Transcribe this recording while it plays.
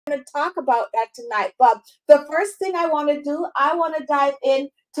going to talk about that tonight. But the first thing I want to do, I want to dive in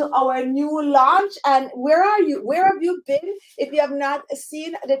to our new launch. And where are you? Where have you been? If you have not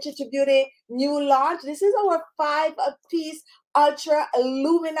seen the khichibeauty new launch, this is our 5-piece ultra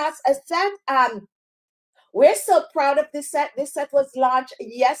luminous set. We're so proud of this set. This set was launched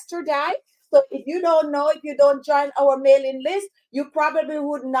yesterday. So if you don't know, if you don't join our mailing list, you probably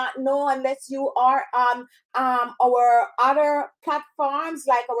would not know unless you are on our other platforms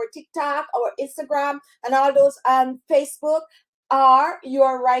like our TikTok, our Instagram, and all those on Facebook. Or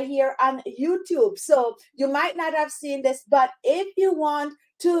you're right here on YouTube. So you might not have seen this, but if you want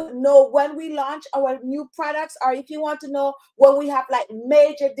to know when we launch our new products, or if you want to know when we have like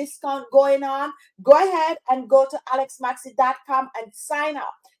major discount going on, go ahead and go to ALESMAXii.com and sign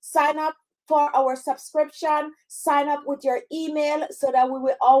up. Sign up for our subscription. Sign up with your email so that we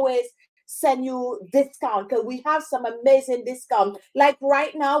will always send you discount, because we have some amazing discount. Like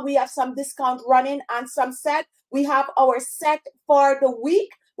right now, we have some discount running on some set. We have our set for the week,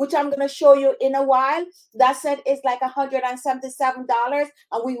 which I'm going to show you in a while. That set is like $177,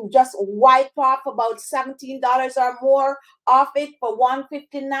 and we just wipe off about $17 or more off it for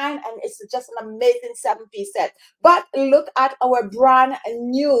 $159, and it's just an amazing 7-piece set. But look at our brand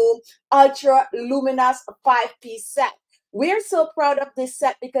new ultra luminous 5-piece set. We're so proud of this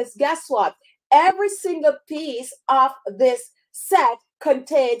set because guess what? Every single piece of this set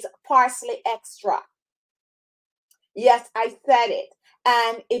contains parsley extract. Yes, I said it.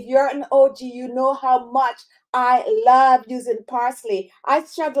 And if you're an OG, you know how much I love using parsley. I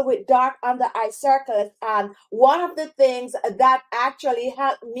struggle with dark under eye circles, and one of the things that actually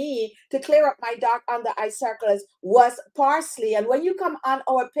helped me to clear up my dark under eye circles was parsley. And when you come on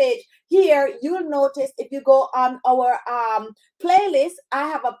our page here, you'll notice if you go on our playlist, I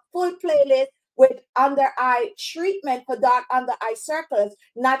have a full playlist with under eye treatment for dark under eye circles.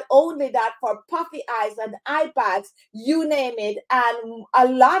 Not only that, for puffy eyes and eye bags, you name it. And a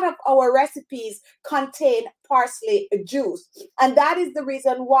lot of our recipes contain parsley juice. And that is the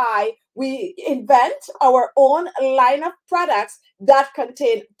reason why we invent our own line of products that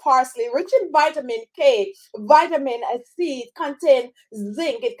contain parsley, rich in vitamin K, vitamin C, it contains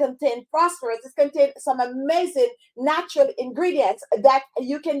zinc, it contains phosphorus, it contains some amazing natural ingredients that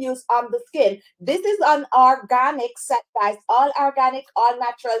you can use on the skin. This is an organic set, guys, all organic, all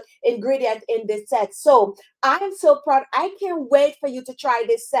natural ingredient in this set. So I am so proud. I can't wait for you to try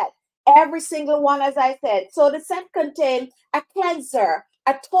this set. Every single one, as I said. So the set contains a cleanser,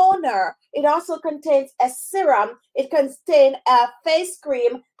 a toner. It also contains a serum. It contains a face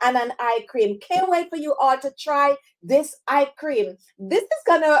cream and an eye cream. Can't wait for you all to try this eye cream. This is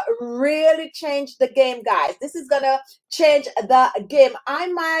gonna really change the game, guys. This is gonna change the game.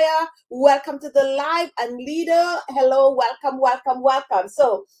 I'm Maya. Welcome to the live. And Lida, hello, welcome, welcome, welcome.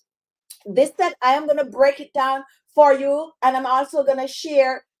 So this set, I am gonna break it down for you, and I'm also gonna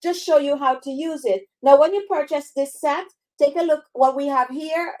share, just show you how to use it. Now, when you purchase this set, take a look what we have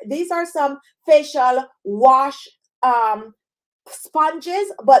here. These are some facial wash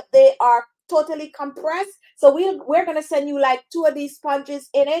sponges, but they are totally compressed. So we're going to send you like 2 of these sponges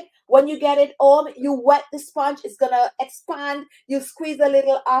in it. When you get it home, you wet the sponge. It's going to expand. You squeeze a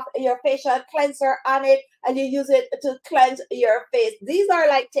little of your facial cleanser on it, and you use it to cleanse your face. These are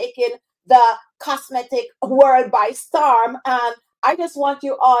like taking the cosmetic world by storm, and I just want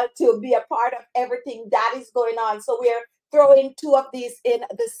you all to be a part of everything that is going on. So we're throwing 2 of these in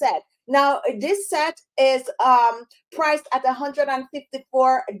the set. Now, this set is priced at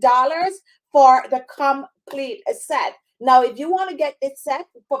 $154 for the complete set. Now, if you want to get this set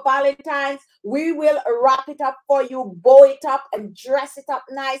for Valentine's, we will wrap it up for you, bow it up, and dress it up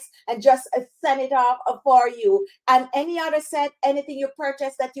nice, and just send it off for you. And any other set, anything you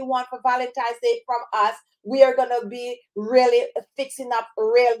purchase that you want for Valentine's Day from us, we are going to be really fixing up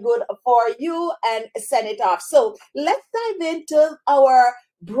real good for you and send it off. So let's dive into our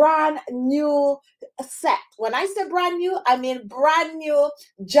brand new set. When I say brand new, I mean brand new,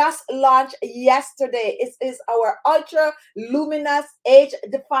 just launched yesterday. It is our ultra luminous age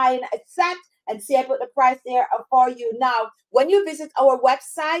defying set. And see, I put the price there for you. Now, when you visit our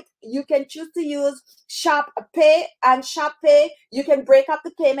website, you can choose to use Shop Pay, and Shop Pay, you can break up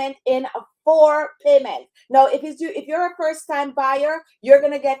the payment in 4 payments. Now, if you're a first-time buyer, you're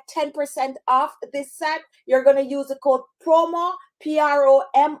going to get 10% off this set. You're going to use the code PROMO,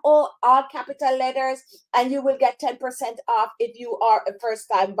 PROMO, all capital letters, and you will get 10% off if you are a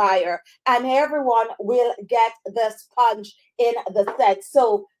first-time buyer. And everyone will get the sponge in the set.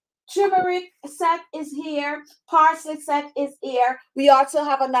 So turmeric set is here, parsley set is here. We also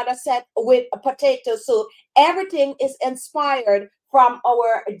have another set with a potato. So everything is inspired from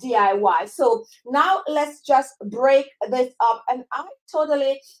our DIY. So now let's just break this up. And I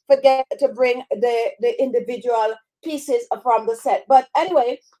totally forget to bring the individual pieces from the set. But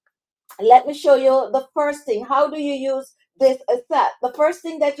anyway, let me show you the first thing. How do you use this set? The first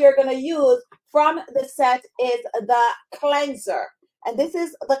thing that you're going to use from the set is the cleanser. And this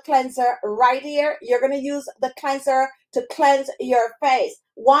is the cleanser right here. You're going to use the cleanser to cleanse your face.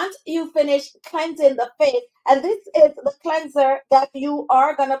 Once you finish cleansing the face, and this is the cleanser that you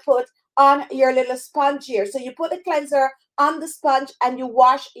are going to put on your little sponge here. So you put the cleanser on the sponge and you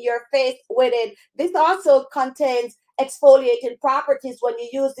wash your face with it. This also contains exfoliating properties when you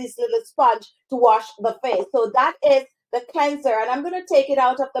use this little sponge to wash the face. So that is the cleanser, and I'm going to take it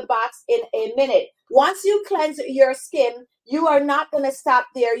out of the box in a minute. Once you cleanse your skin, you are not going to stop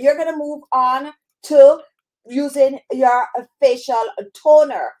there. You're going to move on to using your facial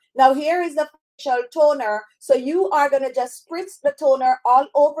toner. Now here is the facial toner. So you are going to just spritz the toner all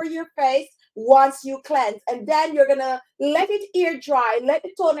over your face once you cleanse, and then you're going to let it air dry, let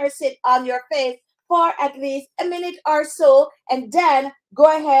the toner sit on your face for at least a minute or so, and then go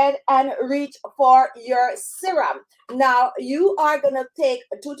ahead and reach for your serum. Now you are going to take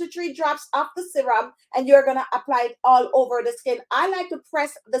 2 to 3 drops of the serum and you're going to apply it all over the skin. I like to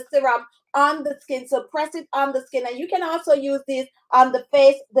press the serum on the skin, so press it on the skin, and you can also use this on the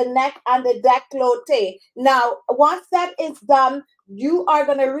face, the neck, and the décolleté. Now once that is done, you are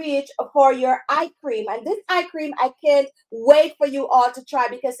going to reach for your eye cream, and this eye cream I can't wait for you all to try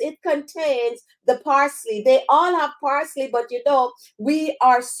because it contains the parsley. They all have parsley, but you know we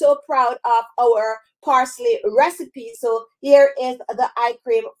are so proud of our parsley recipe. So here is the eye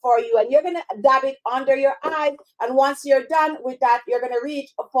cream for you, and you're going to dab it under your eyes, and once you're done with that, you're going to reach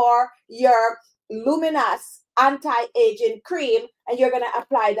for your luminous anti-aging cream, and you're going to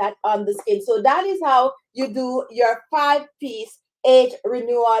apply that on the skin. So that is how you do your 5-piece age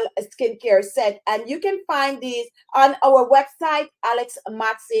renewal skincare set, and you can find these on our website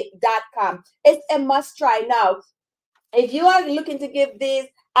ALESMAXI.com. It's a must try. Now if you are looking to give these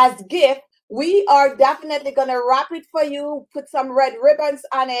as gift, we are definitely going to wrap it for you, put some red ribbons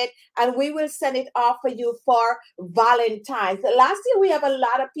on it, and we will send it off for you for Valentine's. Last year, we have a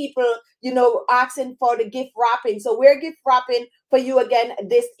lot of people, you know, asking for the gift wrapping. So we're gift wrapping for you again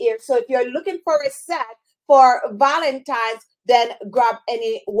this year. So if you're looking for a set for Valentine's, then grab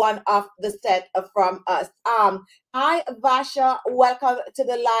any one of the set from us. Hi, Vasha. Welcome to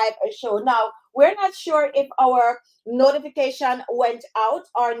the live show. Now, we're not sure if our notification went out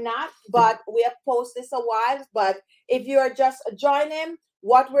or not, but we have posted this a while. But if you are just joining,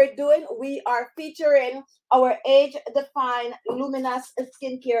 what we're doing, we are featuring our age-defined luminous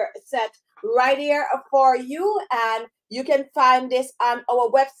skincare set right here for you, and you can find this on our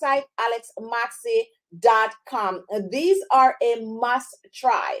website ALESMAXI.com. These are a must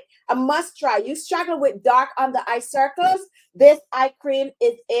try. A must try. You struggle with dark under eye circles, this eye cream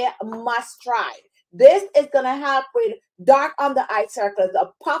is a must try. This is going to help with dark under eye circles,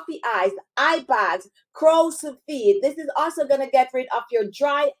 the puffy eyes, eye bags, crow's feet. This is also going to get rid of your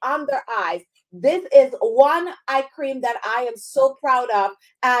dry under eyes. This is one eye cream that I am so proud of,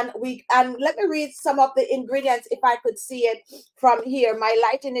 and let me read some of the ingredients if I could see it from here. My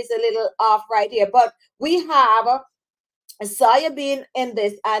lighting is a little off right here, but we have soya bean in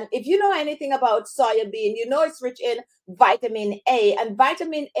this, and if you know anything about soya bean, you know it's rich in vitamin A, and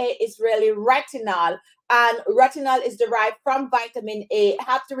vitamin A is really retinol, and retinol is derived from vitamin A,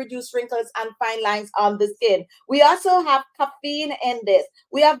 help to reduce wrinkles and fine lines on the skin. We also have caffeine in this.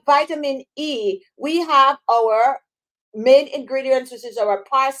 We have vitamin E. We have our main ingredients, which is our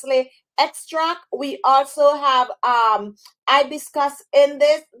parsley extract. We also have hibiscus in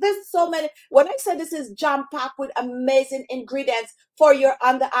this. There's so many. When I said this is jam-packed with amazing ingredients for your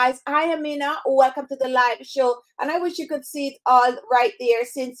under eyes, I am Mina. Welcome to the live show, and I wish you could see it all right there,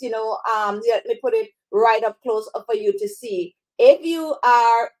 since you know let me put it right up close for you to see. If you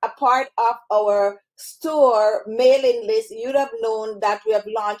are a part of our store mailing list, you'd have known that we have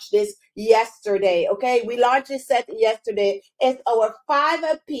launched this yesterday. Okay, we launched this set yesterday. It's our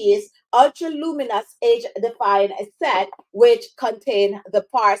 5-piece ultra luminous age defined set, which contain the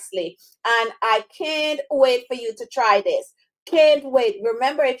parsley, and I can't wait for you to try this. Can't wait.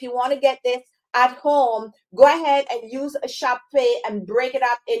 Remember, if you want to get this at home, go ahead and use a Shop Pay and break it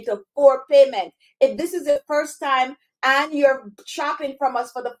up into 4 payments. If this is the first time and you're shopping from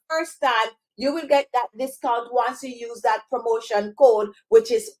us for the first time, you will get that discount once you use that promotion code,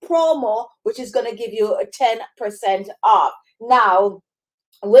 which is promo, which is going to give you a 10% off. Now,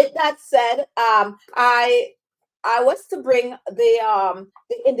 with that said, I was to bring the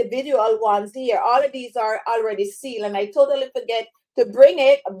individual ones here. All of these are already sealed, and I totally forget to bring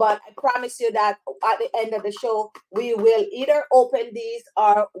it, but I promise you that at the end of the show, we will either open these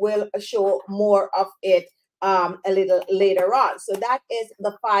or we'll show more of it a little later on. So that is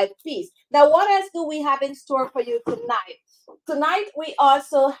the 5-piece. Now, what else do we have in store for you tonight? Tonight, we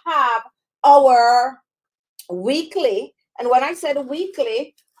also have our weekly. And when I said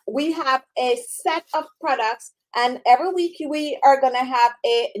weekly, we have a set of products, and every week we are going to have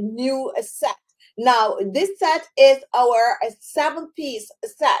a new set. Now, this set is our 7-piece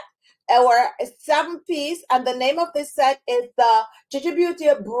set. Our 7-piece, and the name of this set is the Khichi Beauty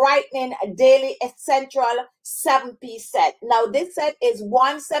Brightening Daily Essential 7-piece set. Now, this set is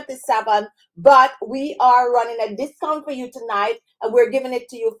 $177, but we are running a discount for you tonight, and we're giving it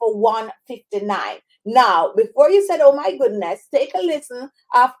to you for $159. Now, before you said, oh my goodness, take a listen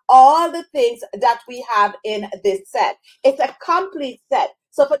of all the things that we have in this set. It's a complete set.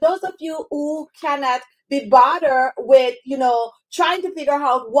 So for those of you who cannot be bothered with, trying to figure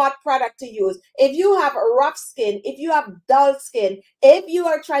out what product to use, if you have rough skin, if you have dull skin, if you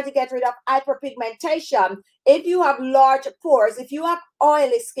are trying to get rid of hyperpigmentation, if you have large pores, if you have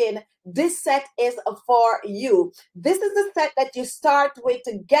oily skin, this set is for you. This is the set that you start with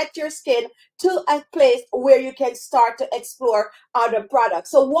to get your skin to a place where you can start to explore other products.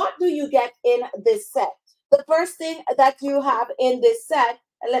 So what do you get in this set? The first thing that you have in this set,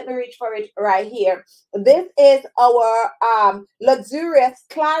 and let me reach for it right here. This is our luxurious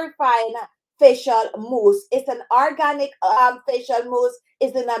clarifying facial mousse. It's an organic facial mousse.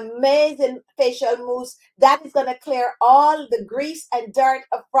 It's an amazing facial mousse that is going to clear all the grease and dirt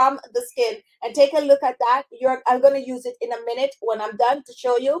from the skin. And take a look at that. I'm going to use it in a minute when I'm done to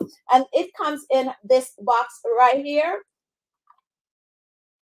show you. And it comes in this box right here.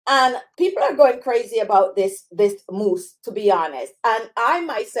 And people are going crazy about this mousse, to be honest. And I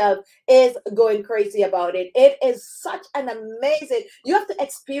myself is going crazy about it. It is such an amazing, you have to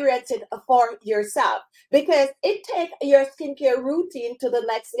experience it for yourself, because it takes your skincare routine to the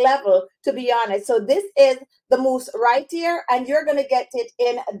next level, to be honest. So this is the mousse right here, and you're going to get it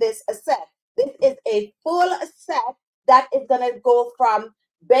in this set. This is a full set that is going to go from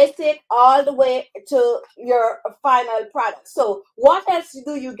basic all the way to your final product. So what else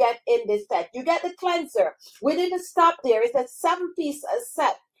do you get in this set? You get the cleanser. We didn't stop there. It's a 7-piece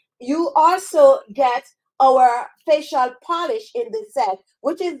set. You also get our facial polish in this set,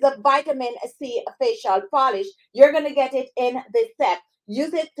 which is the vitamin C facial polish. You're going to get it in this set.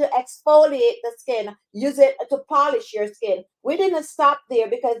 Use it to exfoliate the skin. Use it to polish your skin. We didn't stop there,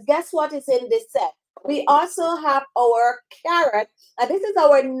 because guess what is in this set? We also have our carrot, and this is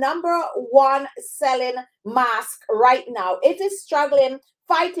our #1 selling mask right now. It is struggling,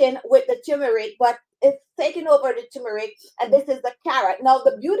 fighting with the turmeric, but it's taking over the turmeric, and this is the carrot. Now,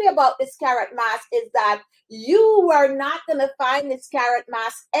 the beauty about this carrot mask is that you are not going to find this carrot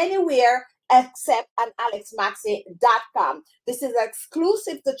mask anywhere except on ALESMAXii.com. This is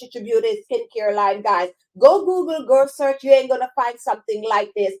exclusive to Khichi Beauty skincare line, guys. Go Google, go search. You ain't going to find something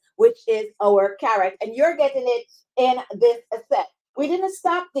like this, which is our carrot. And you're getting it in this set. We didn't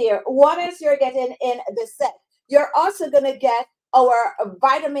stop there. What else you're getting in the set? You're also going to get our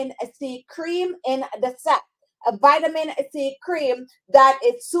vitamin C cream in the set. A vitamin C cream that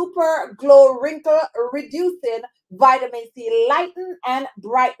is super glow, wrinkle reducing vitamin C, lighten and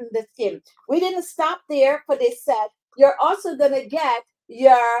brighten the skin. We didn't stop there for this set. You're also going to get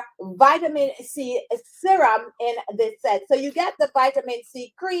your vitamin C serum in this set. So you get the vitamin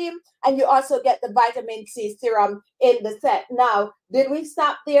C cream, and you also get the vitamin C serum in the set. Now, did we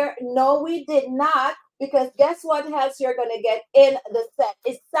stop there? No, we did not, because guess what else you're going to get in the set?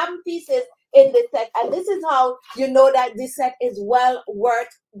 It's 7 pieces in this set, and this is how you know that this set is well worth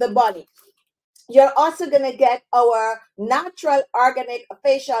the money. You're also going to get our natural organic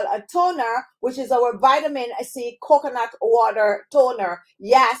facial toner, which is our vitamin C coconut water toner.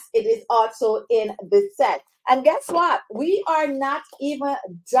 Yes, it is also in this set. And guess what? We are not even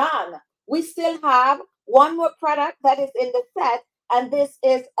done. We still have one more product that is in the set, and this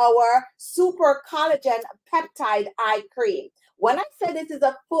is our super collagen peptide eye cream. When I say this is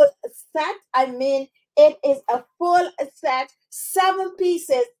a full set, I mean it is a full set, 7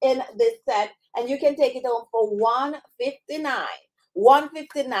 pieces in this set, and you can take it home for $159.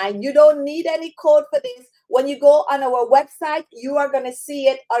 $159. You don't need any code for this. When you go on our website, you are going to see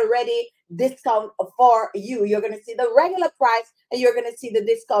it already discount for you. You're going to see the regular price, and you're going to see the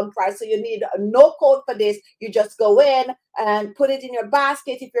discount price. So you need no code for this. You just go in and put it in your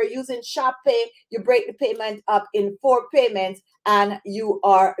basket. If you're using Shop Pay, you break the payment up in 4 payments, and you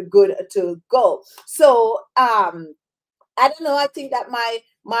are good to go. So I don't know. I think that my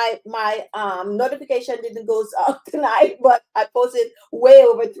my notification didn't go out tonight, but I posted way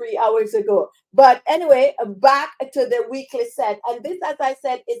over 3 hours ago. But anyway, back to the weekly set. And this, as I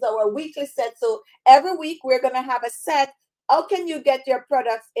said, is our weekly set. So every week we're going to have a set. How can you get your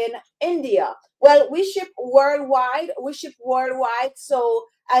products in India? Well, we ship worldwide. We ship worldwide. So,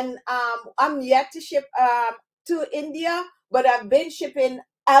 and I'm yet to ship to India, but I've been shipping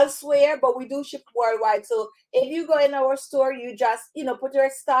elsewhere, but we do ship worldwide. So if you go in our store, you just, put your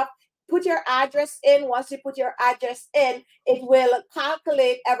stuff, put your address in. Once you put your address in, it will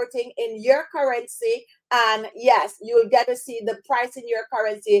calculate everything in your currency. And yes, you'll get to see the price in your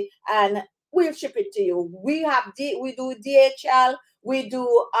currency, and we'll ship it to you. We do DHL, we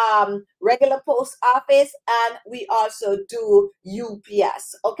do regular post office, and we also do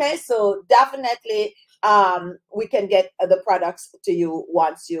UPS. Okay, so definitely we can get the products to you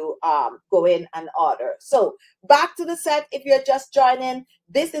once you go in and order. So back to the set. If you're just joining,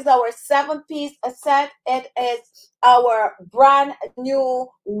 this is our 7-piece set. It is our brand new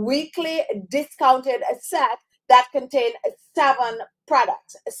weekly discounted set that contains 7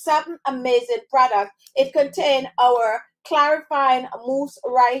 products, 7 amazing products. It contains our clarifying mousse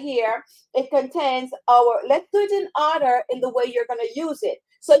right here. It contains our, let's do it in order in the way you're going to use it.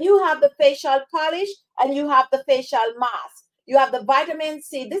 So you have the facial polish and you have the facial mask. You have the vitamin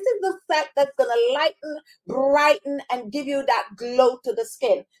C. This is the set that's going to lighten, brighten, and give you that glow to the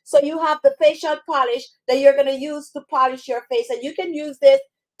skin. So you have the facial polish that you're going to use to polish your face. And you can use this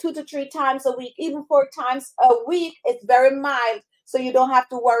 2 to 3 times a week, even 4 times a week. It's very mild, so you don't have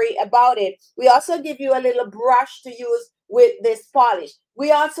to worry about it. We also give you a little brush to use with this polish.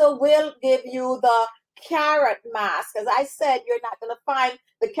 We also will give you the carrot mask. As I said, you're not going to find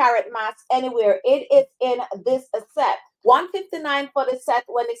the carrot mask anywhere. It is in this set. $159 for the set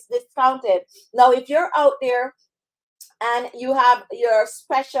when it's discounted. Now, if you're out there and you have your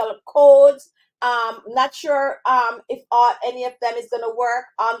special codes, not sure if any of them is going to work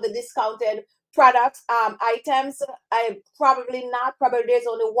on the discounted products items. Probably not. Probably there's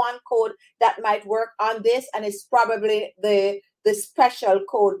only one code that might work on this, and it's probably the special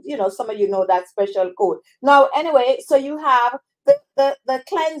code. Some of you know that special code. Now, anyway, so you have the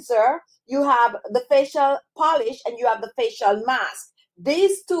cleanser, you have the facial polish, and you have the facial mask.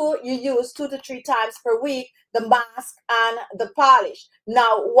 These two you use 2 to 3 times per week, the mask and the polish.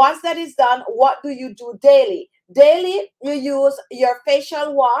 Now, once that is done, what do you do daily? Daily, you use your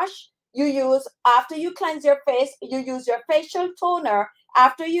facial wash. You use, after you cleanse your face, you use your facial toner.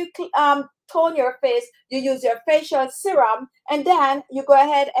 After you tone your face, you use your facial serum. And then you go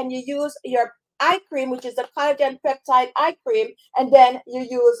ahead and you use your eye cream, which is a collagen peptide eye cream. And then you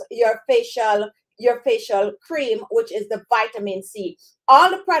use your facial cream, which is the vitamin C. All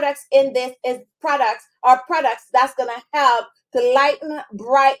the products in this are products that's going to help to lighten,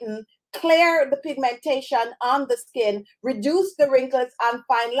 brighten, clear the pigmentation on the skin, reduce the wrinkles and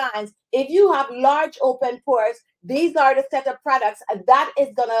fine lines. If you have large open pores, these are the set of products that is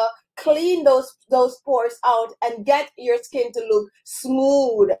going to clean those pores out and get your skin to look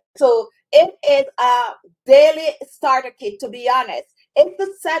smooth. So it is a daily starter kit, to be honest. It's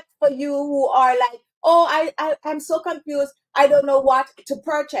the set for you who are like, oh, I'm so confused. I don't know what to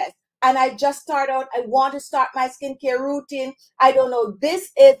purchase. And I just started out. I want to start my skincare routine. I don't know.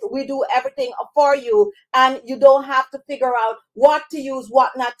 We do everything for you. And you don't have to figure out what to use,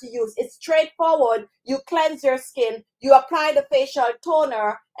 what not to use. It's straightforward. You cleanse your skin. You apply the facial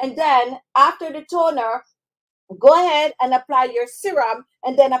toner. And then after the toner, go ahead and apply your serum,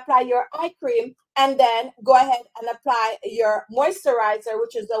 and then apply your eye cream, and then go ahead and apply your moisturizer,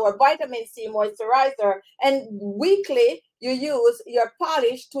 which is our vitamin C moisturizer. And weekly, you use your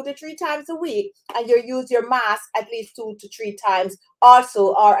polish 2 to 3 times a week, and you use your mask at least 2 to 3 times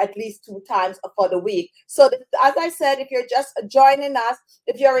also, or at least 2 times for the week. So as I said, if you're just joining us,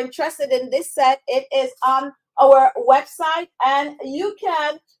 if you're interested in this set, it is on our website, and you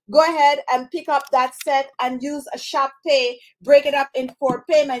can go ahead and pick up that set and use a shop pay, break it up in 4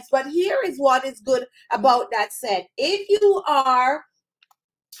 payments. But here is what is good about that set. If you are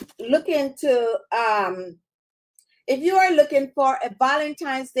looking to if you are looking for a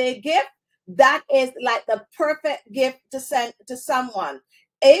Valentine's Day gift, that is like the perfect gift to send to someone.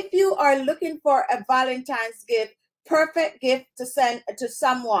 If you are looking for a Valentine's gift, perfect gift to send to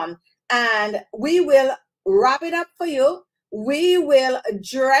someone, and we will wrap it up for you. We will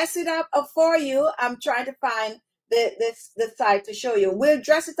dress it up for you. I'm trying to find the side to show you. We'll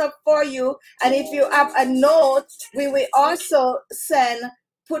dress it up for you. And if you have a note, we will also send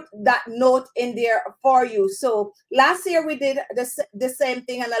put that note in there for you. So last year we did the same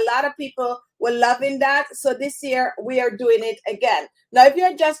thing, and a lot of people were loving that. So this year we are doing it again. Now, if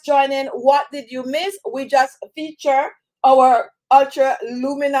you're just joining, what did you miss? We just feature our Ultra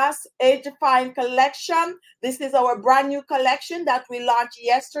Luminous Age Defying collection. This is our brand new collection that we launched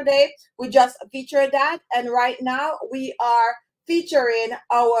yesterday. We just featured that, and right now we are featuring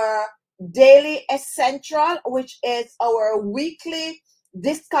our Daily Essential, which is our weekly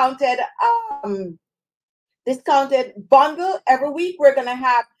discounted bundle. Every week we're gonna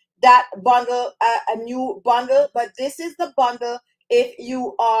have that bundle, a new bundle, but this is the bundle if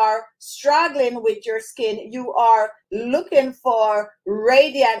you are struggling with your skin, you are looking for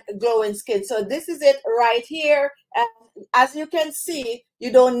radiant glowing skin. So this is it right here, and as you can see,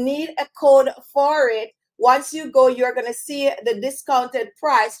 you don't need a code for it. Once you go, you're going to see the discounted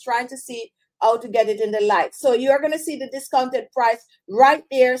price, trying to see how to get it in the light. So you're going to see the discounted price right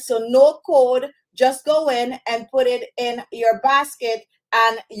there. So no code, just go in and put it in your basket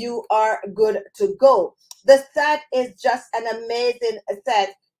and you are good to go. The set is just an amazing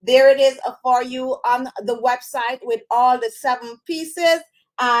set. There it is for you on the website with all the 7 pieces.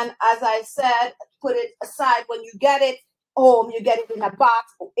 And as I said, put it aside when you get it home, you get it in a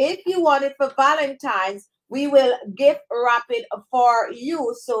box. If you want it for Valentine's, we will gift wrap it for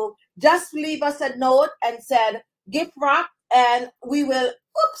you. So just leave us a note and said gift wrap, and we will,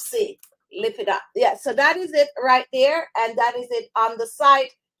 oopsie, lift it up. Yeah, so that is it right there, and that is it on the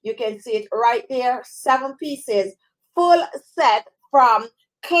site. You can see it right there. 7 pieces, full set, from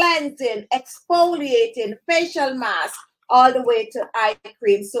cleansing, exfoliating, facial mask, all the way to eye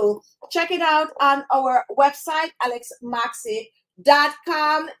cream. So check it out on our website,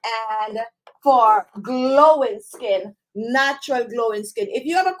 ALESMAXii.com, and for glowing skin, natural glowing skin. If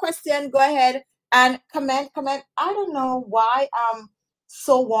you have a question, go ahead and comment. I don't know why I'm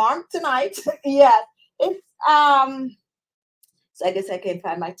so warm tonight. Yes, it's so I guess I can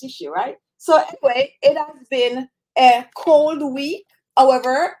find my tissue, right? So anyway, it has been a cold week.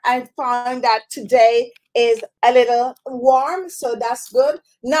 However, I found that today is a little warm, so that's good.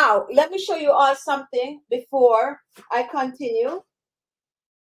 Now, let me show you all something before I continue.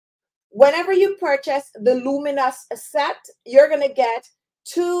 Whenever you purchase the Luminous set, you're going to get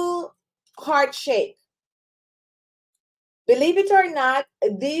 2 heart shape. Believe it or not,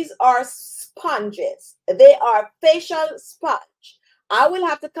 these are sponges. They are facial sponge. I will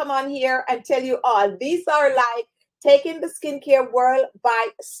have to come on here and tell you all. These are like taking the skincare world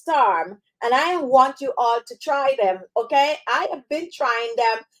by storm. And I want you all to try them, okay? I have been trying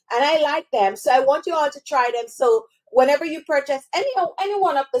them and I like them. So I want you all to try them. So whenever you purchase any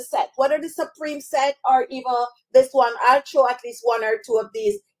one of the set, whether the Supreme set or even this one, I'll show at least 1 or 2 of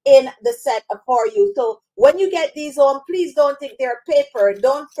these in the set for you. So when you get these home, please don't think they're paper.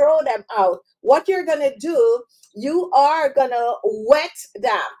 Don't throw them out. What you're gonna do, you are gonna wet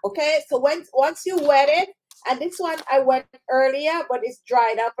them, okay? So once you wet it, and this one I wet earlier, but it's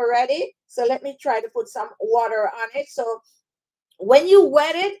dried up already. So let me try to put some water on it. So when you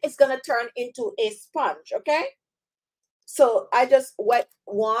wet it, it's gonna turn into a sponge, okay? So I just wet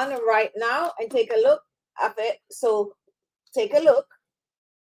one right now and take a look of it. So take a look.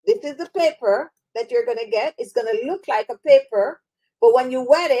 This is the paper that you're going to get. It's going to look like a paper, but when you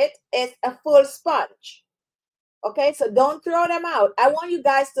wet it, it's a full sponge. Okay, so don't throw them out. I want you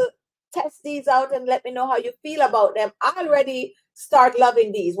guys to test these out and let me know how you feel about them. I already start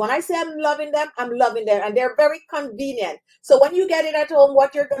loving these. When I say I'm loving them, I'm loving them, and they're very convenient. So when you get it at home,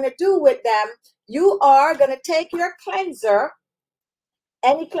 what you're going to do with them, you are going to take your cleanser,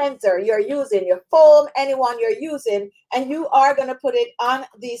 any cleanser you're using, your foam, anyone you're using, and you are going to put it on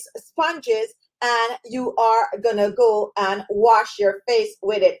these sponges, and you are going to go and wash your face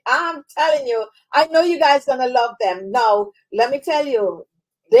with it. I'm telling you, I know you guys going to love them. Now, let me tell you,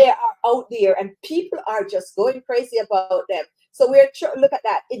 they are out there and people are just going crazy about them. So look at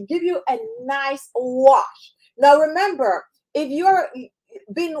that. It gives you a nice wash. Now, remember, if you're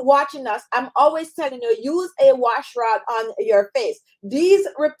been watching us, I'm always telling you, use a wash rag on your face. These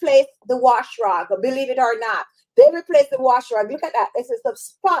replace the wash rag, believe it or not. They replace the wash rag. Look at that. This is a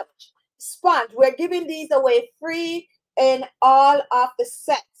sponge. We're giving these away free in all of the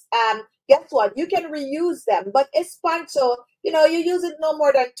sets. And guess what? You can reuse them, but it's sponge, so you use it no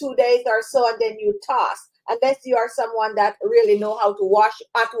more than 2 days or so, and then you toss, unless you are someone that really know how to wash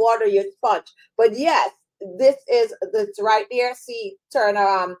hot water your sponge. But yes, this is right there. See, turn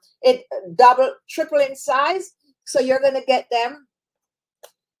it double, triple in size. So you're gonna get them,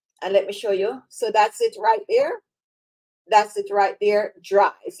 and let me show you. So that's it right there. That's it right there,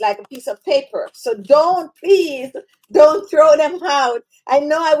 dry. It's like a piece of paper. So please don't throw them out. I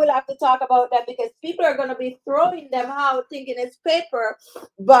know I will have to talk about that because people are going to be throwing them out thinking it's paper,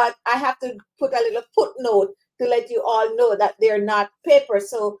 but I have to put a little footnote to let you all know that they're not paper.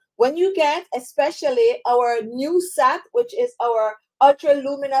 So when you get especially our new set, which is our ultra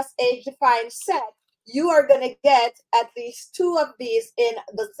luminous age defined set, you are going to get at least 2 of these in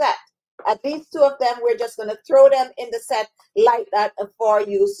the set. At least 2 of them, we're just going to throw them in the set like that for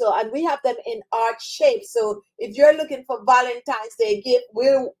you. So, and we have them in art shape. So if you're looking for Valentine's Day gift,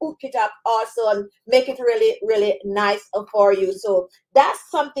 we'll hook it up also and make it really, really nice for you. So that's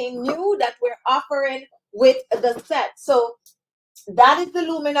something new that we're offering with the set. So that is the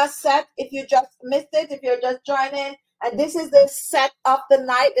luminous set. If you just missed it, if you're just joining, and this is the set of the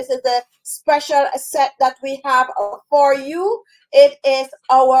night. This is the special set that we have for you. It is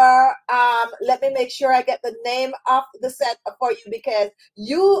our, let me make sure I get the name of the set for you because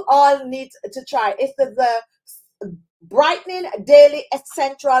you all need to try. It's the Brightening Daily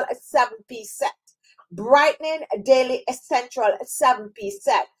Essential 7-piece set. Brightening Daily Essential 7-piece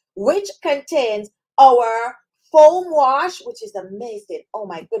set, which contains our foam wash, which is amazing. Oh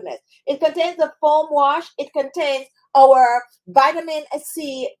my goodness. It contains the foam wash. It contains our vitamin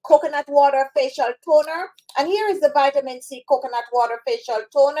C coconut water facial toner. And here is the vitamin C coconut water facial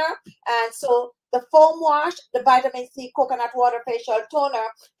toner. And so the foam wash, the vitamin C coconut water facial toner,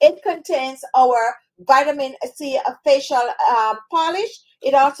 it contains our vitamin C facial polish.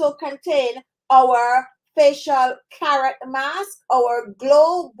 It also contains our facial carrot mask, our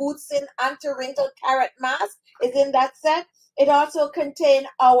glow boosting anti-wrinkle carrot mask is in that set. It also contains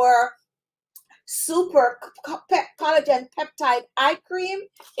our super collagen peptide eye cream.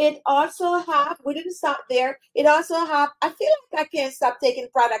 It also have, we didn't stop there, it also have, I feel like I can't stop taking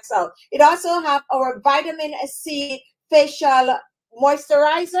products out. It also have our vitamin C facial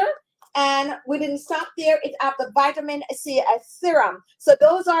moisturizer. And we didn't stop there. It have the vitamin C serum. So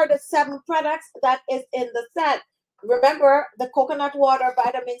those are the 7 products that is in the set. Remember the coconut water,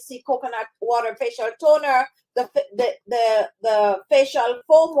 vitamin C coconut water facial toner, the facial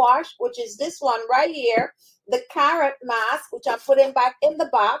foam wash, which is this one right here, the carrot mask, which I'm putting back in the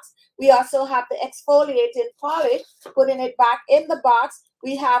box. We also have the exfoliating polish, putting it back in the box.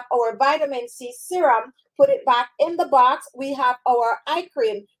 We have our vitamin C serum, put it back in the box. We have our eye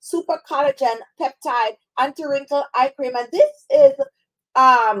cream, super collagen peptide anti-wrinkle eye cream. And this is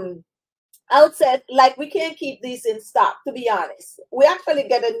outside, like we can't keep these in stock, to be honest. We actually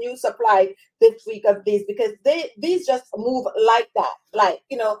get a new supply this week of these because these just move like that, like,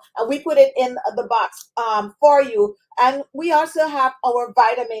 you know, and we put it in the box for you. And we also have our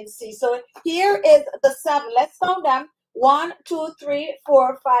vitamin C. So here is the 7. Let's count them. 1, 2, 3,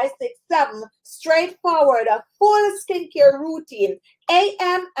 4, 5, 6, 7. Straightforward, a full skincare routine.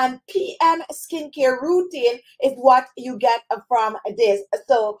 AM and PM skincare routine is what you get from this.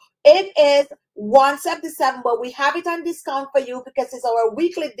 So it is $177, but we have it on discount for you because it's our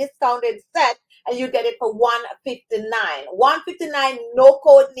weekly discounted set, and you get it for $159. $159, no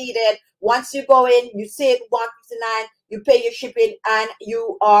code needed. Once you go in, you see it $159. You pay your shipping and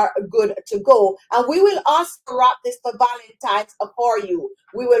you are good to go. And we will also wrap this for Valentine's for you.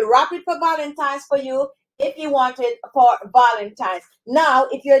 We will wrap it for Valentine's for you if you want it for Valentine's. Now,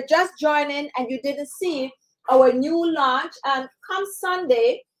 if you're just joining and you didn't see our new launch, and come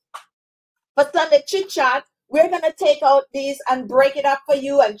Sunday, for Sunday Chit Chat, we're going to take out these and break it up for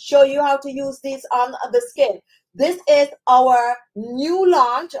you and show you how to use these on the skin. This is our new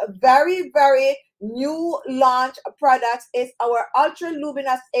launch, a very, very new launch products. Is our Ultra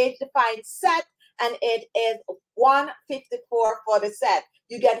Luminous Age Defined set, and it is $154 for the set.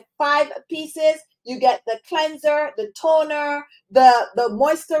 You get 5 pieces. You get the cleanser, the toner, the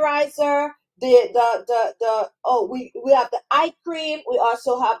moisturizer, we have the eye cream. We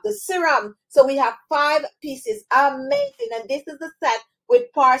also have the serum. So we have 5 pieces. Amazing. And this is the set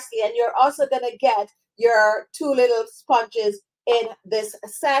with parsley, and you're also going to get your 2 little sponges in this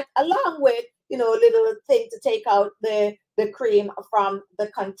set, along with, you know, a little thing to take out the cream from the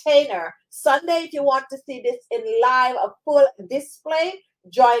container. Sunday, if you want to see this in live, a full display,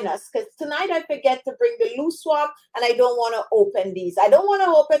 join us, because tonight I forget to bring the loose one, and I don't want to open these. I don't want to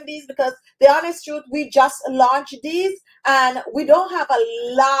open these because the honest truth, we just launched these and we don't have a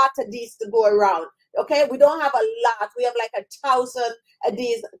lot of these to go around. Okay, we don't have a lot. We have like 1,000 of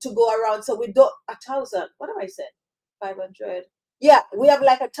these to go around. So we don't 1,000. What am I saying? 500. Yeah, we have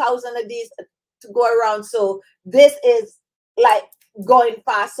like 1,000 of these to go around. So this is like going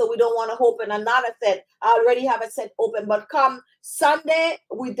fast, so we don't want to open another set. I already have a set open, but come Sunday,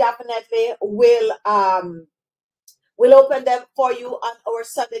 we definitely will We'll open them for you on our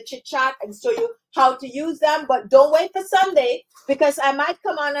Sunday chit chat and show you how to use them. But don't wait for Sunday, because I might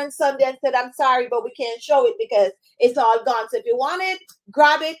come on Sunday and say, I'm sorry, but we can't show it because it's all gone. So if you want it,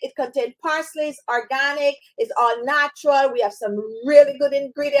 grab it. It contains parsley, it's organic, it's all natural. We have some really good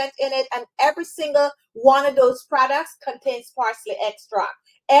ingredients in it, and every single one of those products contains parsley extract.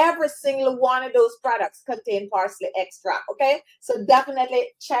 Every single one of those products contain parsley extract. Okay, so definitely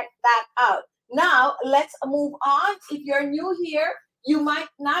check that out. Now let's move on. If you're new here, you might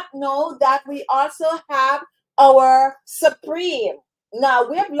not know that we also have our Supreme. Now,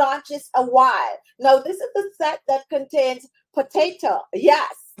 we have launched this a while. Now, this is the set that contains potato.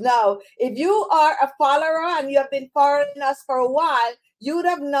 Yes. Now, if you are a follower and you have been following us for a while, you would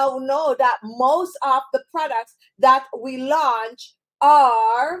have know that most of the products that we launch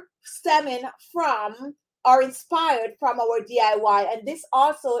are stemming from or inspired from our DIY, and this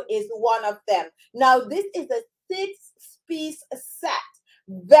also is one of them. Now, this is a 6-piece set,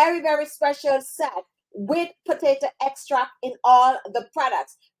 very, very special set with potato extract in all the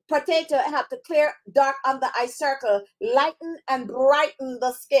products. Potato help to clear dark under eye circle, lighten and brighten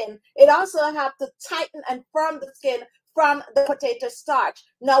the skin. It also helps to tighten and firm the skin from the potato starch.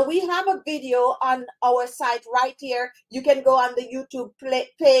 Now, we have a video on our site right here. You can go on the YouTube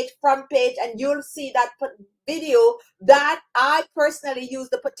page, front page, and you'll see that video that I personally use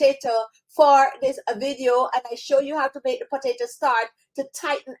the potato for this video, and I show you how to make the potato starch to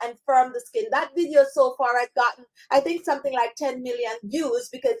tighten and firm the skin. That video so far has gotten, I think, something like 10 million views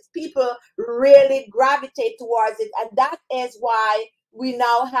because people really gravitate towards it, and that is why we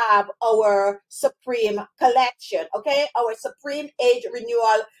now have our Supreme collection, okay? Our Supreme Age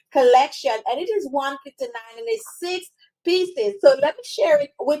Renewal collection, and it is $159 and it's 6 pieces. So let me share it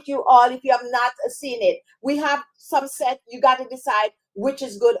with you all if you have not seen it. We have some set, you got to decide which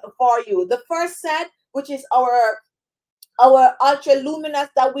is good for you. The first set, which is our Ultra Luminous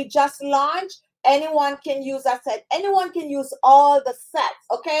that we just launched, anyone can use that set. Anyone can use all the sets,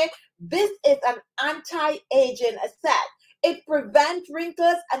 okay? This is an anti-aging set. It prevents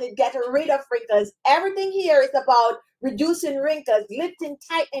wrinkles and it gets rid of wrinkles. Everything here is about reducing wrinkles, lifting,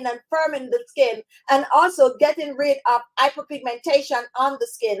 tightening, and firming the skin, and also getting rid of hyperpigmentation on the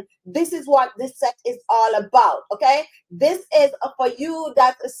skin. This is what this set is all about, okay? This is for you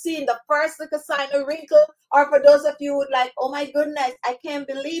that is seeing the first little sign of wrinkle, or for those of you like, oh my goodness, I can't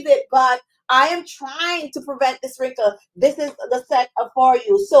believe it, but I am trying to prevent this wrinkle. This is the set for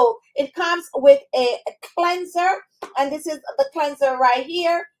you. So it comes with a cleanser, and this is the cleanser right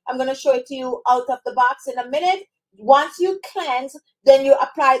here. I'm going to show it to you out of the box in a minute. Once you cleanse, then you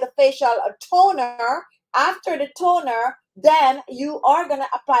apply the facial toner. After the toner, then you are going to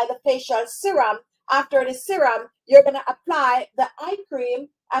apply the facial serum. After the serum, you're going to apply the eye cream.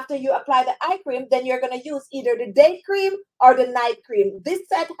 After you apply the eye cream, then you're going to use either the day cream or the night cream. This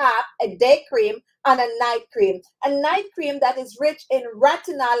set has a day cream and a night cream. A night cream that is rich in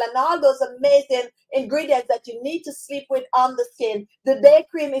retinol and all those amazing ingredients that you need to sleep with on the skin. The day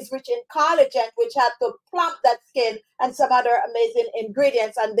cream is rich in collagen, which helps to plump that skin, and some other amazing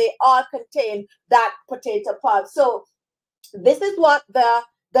ingredients, and they all contain that potato pulp. So this is what the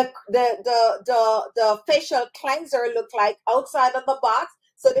facial cleanser look like outside of the box.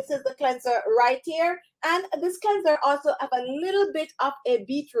 So this is the cleanser right here. And this cleanser also have a little bit of a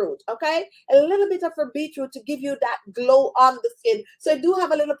beetroot, okay? A little bit of a beetroot to give you that glow on the skin. So I do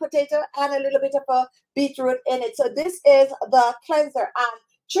have a little potato and a little bit of a beetroot in it. So this is the cleanser. And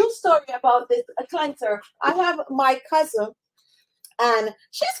true story about this cleanser, I have my cousin, and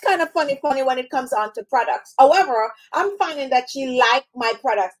she's kind of funny when it comes on to products. However, I'm finding that she liked my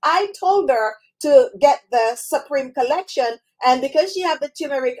products. I told her to get the Supreme collection, and because she have the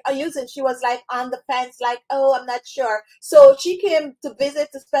turmeric using, she was like on the fence, like, oh, I'm not sure. So she came to visit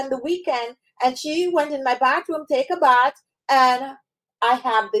to spend the weekend, and she went in my bathroom, take a bath, and I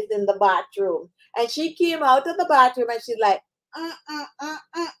have this in the bathroom. And she came out of the bathroom and she's like,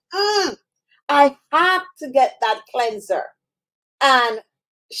 I have to get that cleanser. And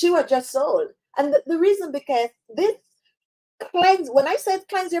she was just sold. And the reason, because this cleanse, when I said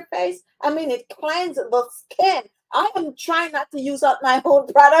cleanse your face, I mean it cleanses the skin. I am trying not to use up my own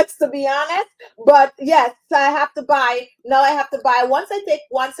products, to be honest, but yes, I have to buy. Now I have to buy. Once I take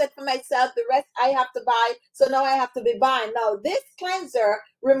one set for myself, the rest I have to buy. So now I have to be buying. Now this cleanser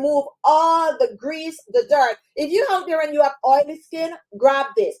remove all the grease, the dirt. If you out there and you have oily skin, grab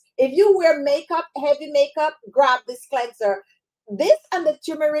this. If you wear makeup, heavy makeup, grab this cleanser. This and the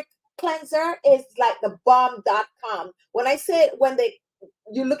turmeric cleanser is like the bomb.com. When I say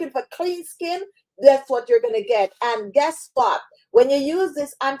you're looking for clean skin, that's what you're going to get. And guess what? When you use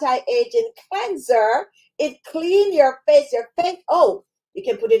this anti-aging cleanser, It clean your face. Oh, you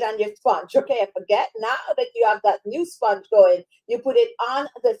can put it on your sponge. Okay, forget now that you have that new sponge going. You put it on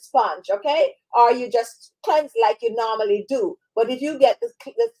the sponge, okay? Or you just cleanse like you normally do. But if you get this,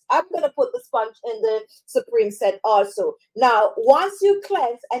 I'm going to put the sponge in the Supreme set also. Now, once you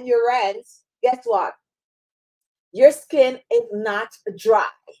cleanse and you rinse, guess what? Your skin is not dry.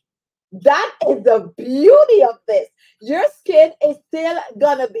 That is the beauty of this. Your skin is still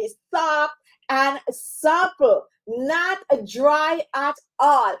gonna be soft and supple, not dry at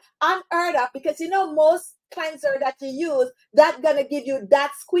all. Unheard of, because you know most cleanser that you use, that's gonna give you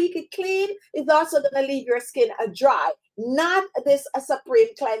that squeaky clean, is also gonna leave your skin dry. Not this Supreme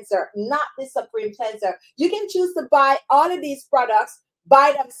cleanser, not this Supreme cleanser. You can choose to buy all of these products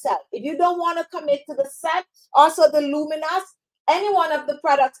by themselves. If you don't want to commit to the set, also the Luminous, any one of the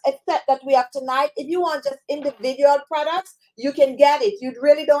products except that we have tonight, if you want just individual products, you can get it. You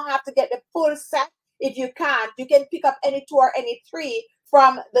really don't have to get the full set. If you can't, you can pick up any 2 or any 3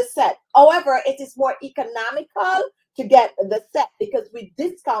 from the set. However, it is more economical to get the set because we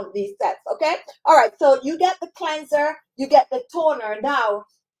discount these sets, okay? All right, so you get the cleanser, you get the toner. Now,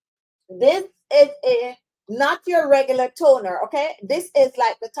 this is not your regular toner, okay? This is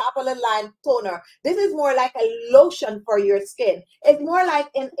like the top of the line toner. This is more like a lotion for your skin. It's more like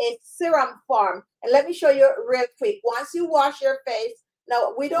in a serum form. And let me show you real quick. Once you wash your face,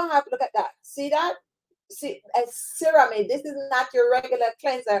 now we don't have to look at that. See that? See, a serum. This is not your regular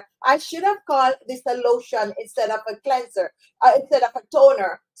cleanser. I should have called this a lotion instead of a cleanser, instead of a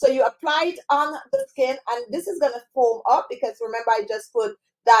toner. So you apply it on the skin, and this is going to foam up because remember I just put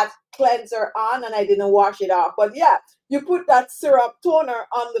that cleanser on and I didn't wash it off. But yeah, you put that syrup toner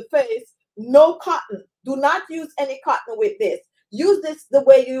on the face. No cotton. Do not use any cotton with this. Use this the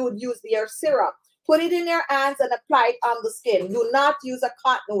way you would use your syrup. Put it in your hands and apply it on the skin. Do not use a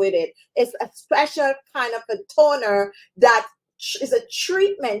cotton with it. It's a special kind of a toner that is a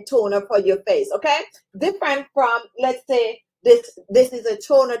treatment toner for your face, okay? Different from, let's say, this is a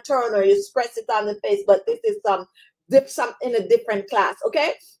toner. You press it on the face, but this is some in a different class,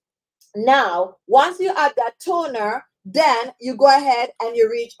 okay? Now, once you add that toner, then you go ahead and you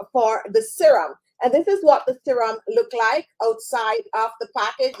reach for the serum. And this is what the serum look like outside of the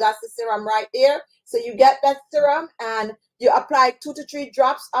package. That's the serum right there. So you get that serum and you apply 2 to 3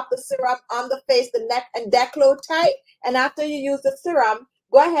 drops of the serum on the face, the neck and décolleté. And after you use the serum,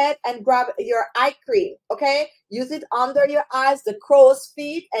 go ahead and grab your eye cream, okay? Use it under your eyes, the crow's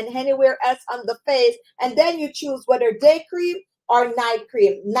feet, and anywhere else on the face. And then you choose whether day cream or night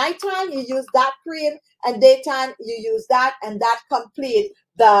cream. Nighttime, you use that cream, and daytime, you use that, and that complete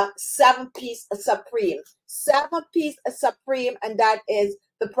the 7-piece Supreme. 7-piece Supreme, and that is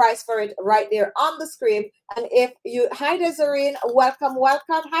the price for it right there on the screen. And if you, hi Desiree, welcome.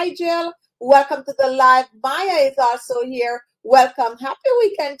 Hi Jill, welcome to the live. Maya is also here. Welcome. Happy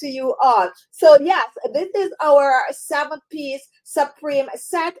weekend to you all. So yes, this is our 7-piece Supreme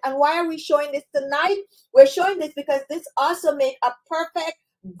set. And why are we showing this tonight? We're showing this because this also makes a perfect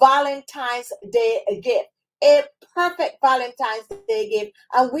Valentine's Day gift. A perfect Valentine's Day gift.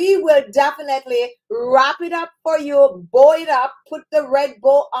 And we will definitely wrap it up for you, bow it up, put the red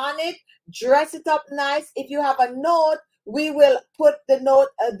bow on it, dress it up nice. If you have a note, we will put the note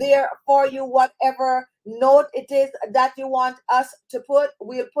there for you, whatever note it is that you want us to put,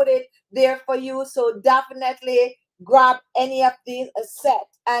 we'll put it there for you. So definitely grab any of these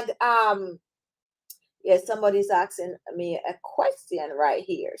sets. And yes, somebody's asking me a question right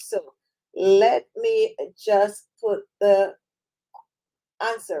here. So let me just put the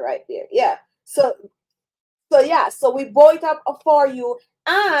answer right there. Yeah. So yeah, so we bow it up for you.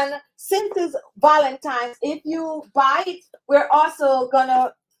 And since it's Valentine's, if you buy it, we're also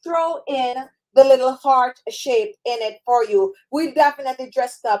gonna throw in the little heart shape in it for you. We definitely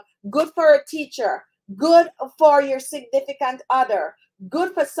dressed up. Good for a teacher, good for your significant other,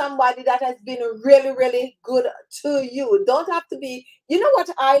 good for somebody that has been really, really good to you. Don't have to be, you know what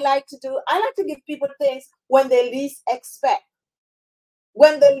I like to do? I like to give people things when they least expect.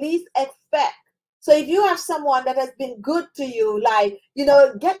 When they least expect. So if you have someone that has been good to you, like, you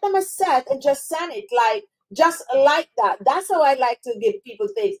know, get them a set and just send it, like, just like that. That's how I like to give people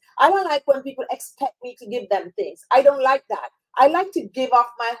things. I don't like when people expect me to give them things. I don't like that. I like to give off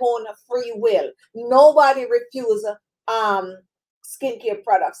my own free will. Nobody refuse skincare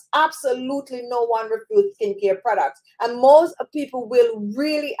products. Absolutely no one refuses skincare products. And most people will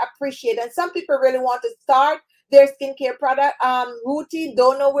really appreciate it. And some people really want to start their skincare product routine,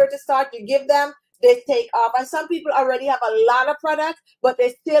 don't know where to start. You give them, they take off. And some people already have a lot of products, but they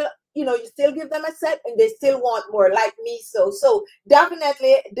still you know, you still give them a set and they still want more, like me. So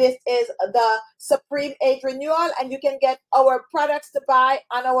definitely this is the Supreme Age Renewal, and you can get our products to buy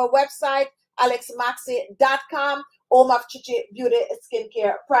on our website, ALESMAXii.com, home of Khichi Beauty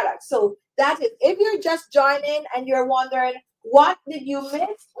skincare products. So that is, if you're just joining and you're wondering what did you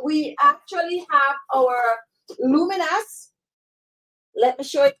miss, we actually have our Luminous. Let me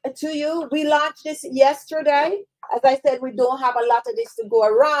show it to you. We launched this yesterday. As I said, we don't have a lot of this to go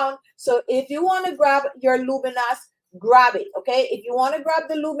around. So if you want to grab your Luminous, grab it, okay? If you want to grab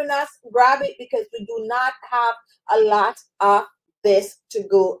the Luminous, grab it, because we do not have a lot of this to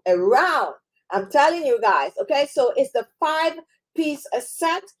go around. I'm telling you guys, okay? So it's the 5-piece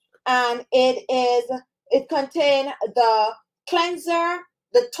set, and it contains the cleanser,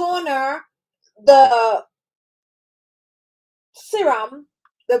 the toner, the serum,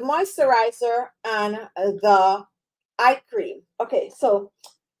 the moisturizer, and the eye cream. Okay, so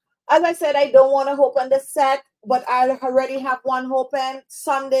as I said, I don't want to open the set, but I already have one open.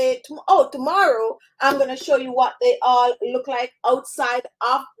 Sunday, tomorrow, I'm going to show you what they all look like outside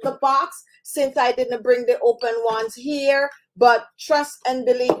of the box, since I didn't bring the open ones here. But trust and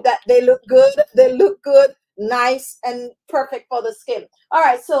believe that they look good. They look good, nice, and perfect for the skin. All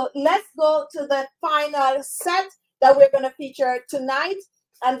right, so let's go to the final set that we're going to feature tonight.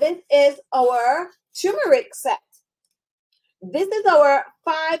 And this is our turmeric set. This is our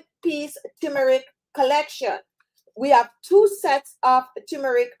 5-piece turmeric collection. We have 2 sets of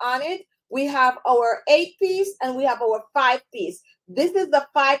turmeric on it. We have our 8-piece and we have our 5-piece. This is the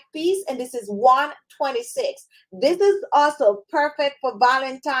 5-piece, and this is $126. This is also perfect for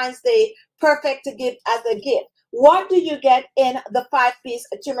Valentine's Day, perfect to give as a gift. What do you get in the 5-piece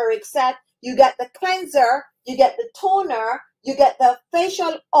turmeric set? You get the cleanser, you get the toner, you get the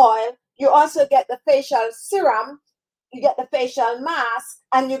facial oil, you also get the facial serum, you get the facial mask,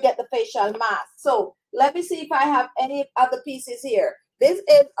 and you get the facial mask. So let me see if I have any other pieces here. This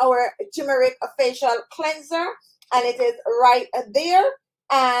is our turmeric facial cleanser, and it is right there.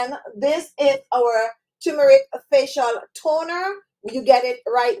 And this is our turmeric facial toner. You get it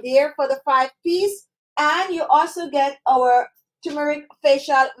right there for the 5-piece. And you also get our turmeric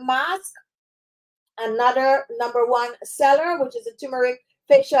facial mask, another #1 seller, which is a turmeric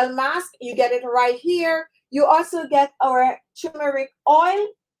facial mask. You get it right here. You also get our turmeric oil,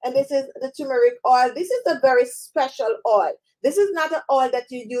 and this is the turmeric oil. This is a very special oil. This is not an oil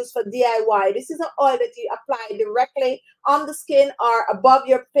that you use for DIY. This is an oil that you apply directly on the skin or above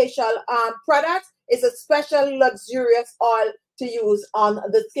your facial products. It's a special luxurious oil to use on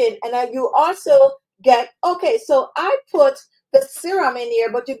the skin. And you also get, okay, so I put the serum in here,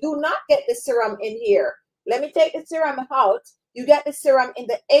 but you do not get the serum in here. Let me take the serum out. You get the serum in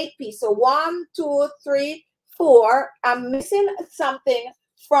the 8-piece. So 1, 2, 3, 4. I'm missing something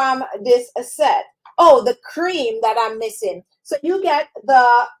from this set. Oh, the cream that I'm missing. So you get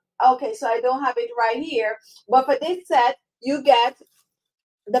the, okay, so I don't have it right here, but for this set, you get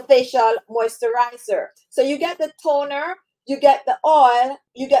the facial moisturizer. So you get the toner, you get the oil,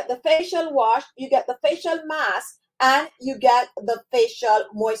 you get the facial wash, you get the facial mask, and you get the facial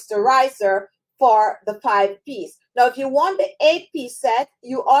moisturizer for the 5-piece. Now, if you want the 8-piece set,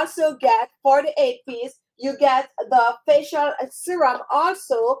 you also get, for the 8-piece, you get the facial serum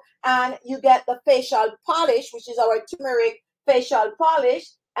also, and you get the facial polish, which is our turmeric facial polish.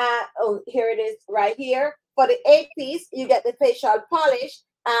 And oh, here it is right here. For the 8-piece, you get the facial polish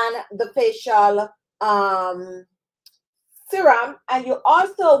and the facial serum. And you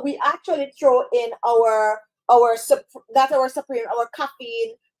also, we actually throw in our Supreme, our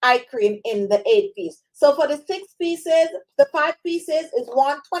caffeine eye cream in the 8-piece. So for the 6 pieces, the 5 pieces is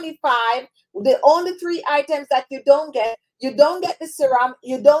 $125. The only 3 items that you don't get the serum,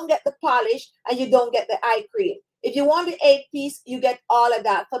 you don't get the polish, and you don't get the eye cream. If you want the 8-piece, you get all of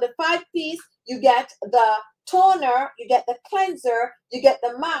that. For the 5-piece, you get the toner, you get the cleanser, you get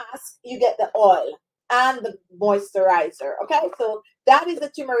the mask, you get the oil and the moisturizer. Okay, so that is the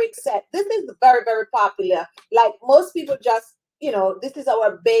turmeric set. This is very, very popular. Like, most people just, you know, this is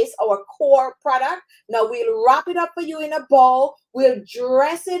our base, our core product. Now we'll wrap it up for you in a bowl. We'll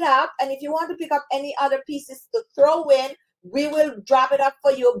dress it up. And if you want to pick up any other pieces to throw in, we will drop it up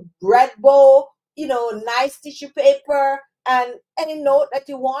for you. Bread bowl, you know, nice tissue paper, and any note that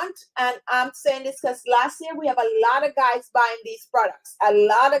you want. And I'm saying this because last year we have a lot of guys buying these products, a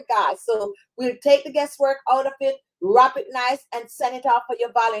lot of guys. So we'll take the guesswork out of it, wrap it nice, and send it out for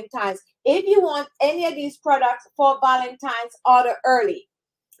your Valentine's. If you want any of these products for Valentine's, order early.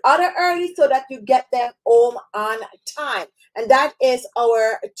 Order early so that you get them home on time. And that is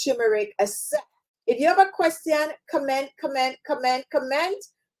our turmeric set. If you have a question, comment.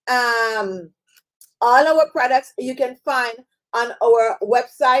 All our products you can find on our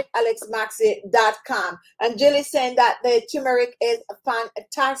website, alexmaxi.com. And Jill saying that the turmeric is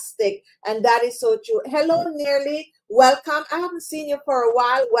fantastic, and that is so true. Hello, Nearly. Welcome. I haven't seen you for a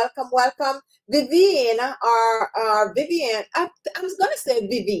while. Welcome, welcome. Vivian, or Vivian, I was going to say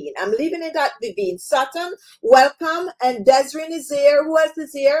Vivian. I'm leaving it at Vivian. Sutton, welcome. And Desiree is here. Who else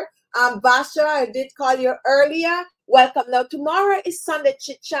is here? Basha, I did call you earlier. Welcome. Now, tomorrow is Sunday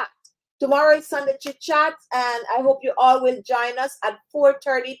Chit Chat. Tomorrow is Sunday Chit Chat, and I hope you all will join us at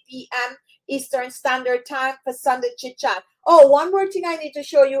 4:30 p.m. Eastern Standard Time for Sunday Chit Chat. Oh, one more thing I need to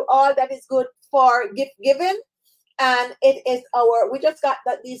show you all that is good for gift giving, and it is our, we just got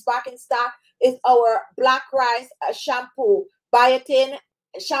these back in stock, is our black rice shampoo, biotin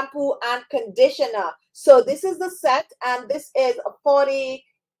shampoo and conditioner. So this is the set, and this is $48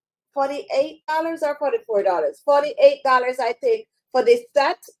 or $44? $48, I think, for this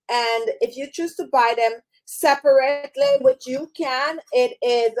set. And if you choose to buy them separately, which you can, it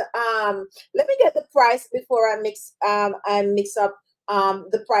is let me get the price before I mix up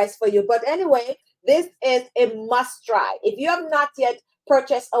the price for you. But anyway, this is a must try. If you have not yet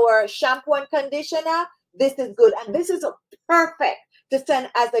purchased our shampoo and conditioner, this is good, and this is perfect to send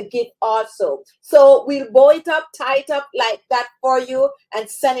as a gift also. So we'll boil it up, tie it up like that for you, and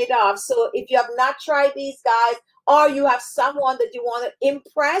send it off. So if you have not tried these, guys, or you have someone that you want to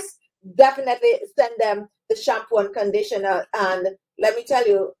impress, definitely send them the shampoo and conditioner. And let me tell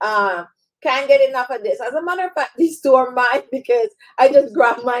you, can't get enough of this. As a matter of fact, these two are mine because I just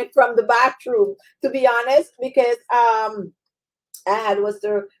grabbed mine from the bathroom, to be honest, because I was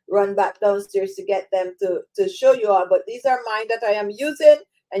to run back downstairs to get them to show you all. But these are mine that I am using,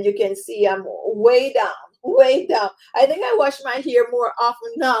 and you can see I'm way down. Way down. I think I wash my hair more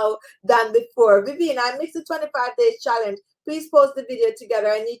often now than before. Vivian, I mixed the 25 days challenge. Please post the video together.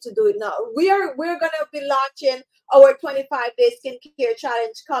 I need to do it now. We're gonna be launching our 25 day skincare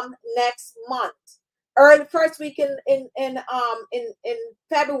challenge come next month. Early first week in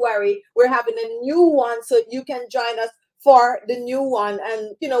February, we're having a new one, so you can join us for the new one.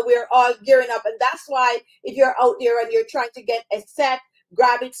 And you know, we're all gearing up, and that's why if you're out there and you're trying to get a set,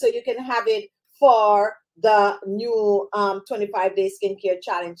 grab it so you can have it for the new 25 day skincare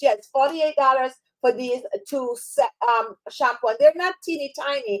challenge. Yes, $48 for these two shampoo, and they're not teeny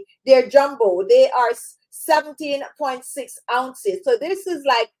tiny, they're jumbo. They are 17.6 ounces. So this is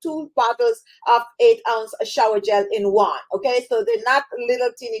like 2 bottles of 8-ounce shower gel in one. Okay, so they're not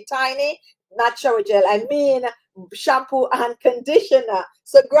little teeny tiny, not shower gel, I mean shampoo and conditioner.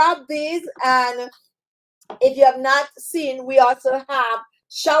 So grab these, and if you have not seen, we also have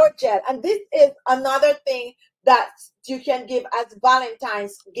shower gel, and this is another thing that you can give as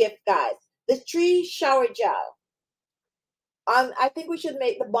Valentine's gift, guys. The 3 shower gel. I think we should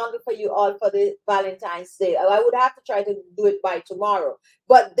make the bundle for you all for the Valentine's Day. I would have to try to do it by tomorrow,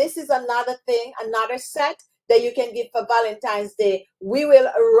 but this is another thing, another set that you can give for Valentine's Day. We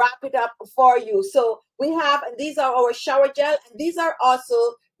will wrap it up for you. So we have, and these are our shower gel, and these are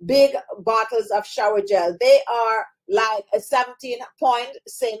also big bottles of shower gel. They are like a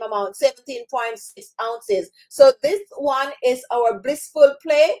 17.6 ounces. So this one is our Blissful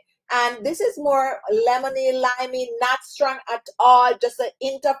Play, and this is more lemony, limey, not strong at all, just a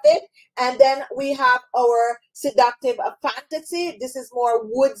hint of it. And then we have our Seductive Fantasy. This is more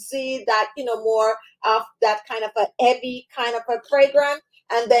woodsy, that, you know, more of that kind of a heavy kind of a fragrance.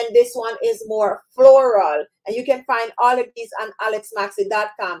 And then this one is more floral. And you can find all of these on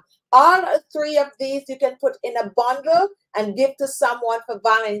alexmaxi.com. All 3 of these you can put in a bundle and give to someone for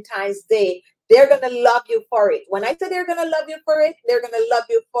Valentine's Day. They're going to love you for it. When I say they're going to love you for it, they're going to love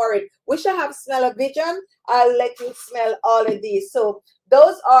you for it. Wish I have smell-o-vision. I'll let you smell all of these. So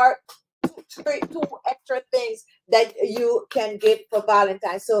those are 2 extra things that you can give for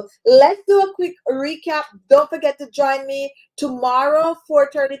Valentine's. So let's do a quick recap. Don't forget to join me tomorrow,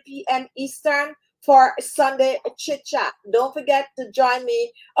 4:30 p.m. Eastern, for Sunday Chit Chat. Don't forget to join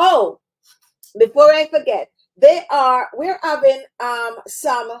me. Oh, before I forget, we're having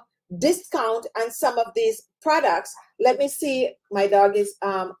some discount on some of these products. Let me see. My dog is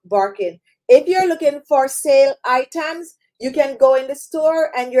barking. If you're looking for sale items, you can go in the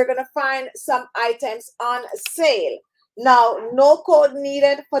store and you're going to find some items on sale. Now, no code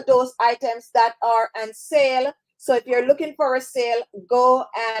needed for those items that are on sale. So if you're looking for a sale, go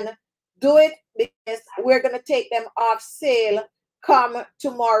and do it, because we're going to take them off sale come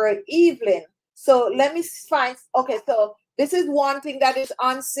tomorrow evening. So let me find, okay, so this is one thing that is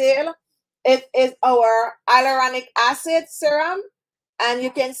on sale. It is our hyaluronic acid serum. And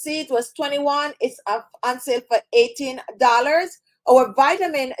you can see it was $21. It's on sale for $18. Our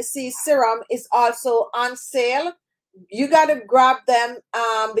vitamin C serum is also on sale. You got to grab them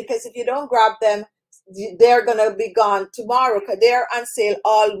because if you don't grab them, they're going to be gone tomorrow because they're on sale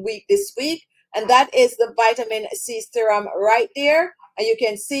all week this week. And that is the vitamin C serum right there. And you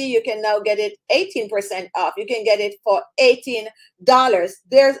can see you can now get it 18% off. You can get it for $18.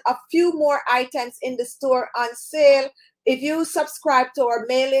 There's a few more items in the store on sale. If you subscribe to our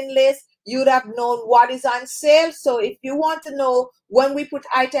mailing list, you'd have known what is on sale. So if you want to know when we put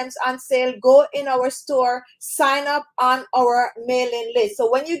items on sale, go in our store, sign up on our mailing list.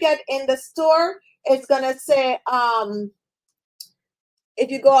 So when you get in the store, it's going to say, if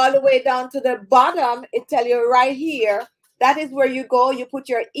you go all the way down to the bottom, it tell you right here, that is where you go. You put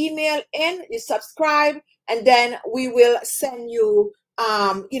your email in, you subscribe, and then we will send you,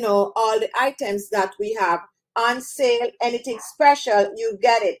 you know, all the items that we have on sale. Anything special, you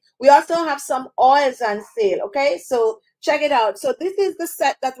get it. We also have some oils on sale, okay? So check it out. So this is the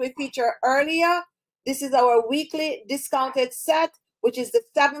set that we featured earlier. This is our weekly discounted set, which is the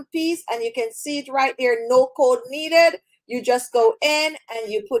 7-piece, and you can see it right there, no code needed. You just go in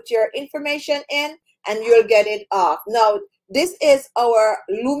and you put your information in and you'll get it off. Now, this is our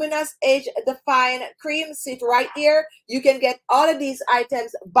Luminous Age Define Cream. See it right here. You can get all of these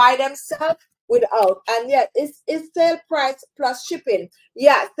items by themselves without. And yeah, it's sale price plus shipping.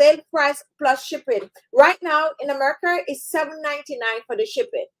 Yeah, sale price plus shipping. Right now in America, it's $7.99 for the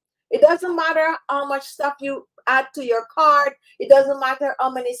shipping. It doesn't matter how much stuff you add to your cart. It doesn't matter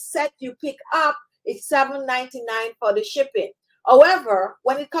how many sets you pick up. It's $7.99 for the shipping. However,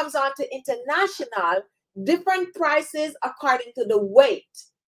 when it comes on to international, different prices according to the weight.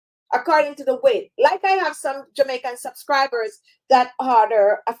 According to the weight. Like I have some Jamaican subscribers that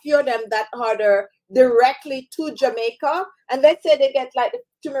order, a few of them that order directly to Jamaica, and they say they get like the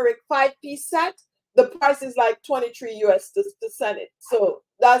turmeric 5-piece set. The price is like 23 US to send it. So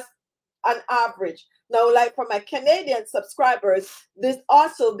that's an average. Now, like for my Canadian subscribers, this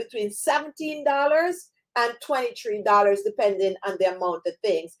also between $17 and $23, depending on the amount of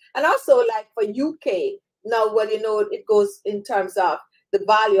things. And also like for UK, now, well, you know, it goes in terms of the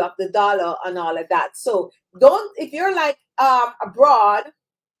value of the dollar and all of that. So don't, if you're like abroad,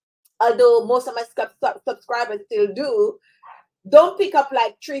 although most of my subscribers still do, don't pick up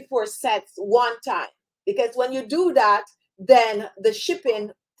like 3-4 sets one time, because when you do that, then the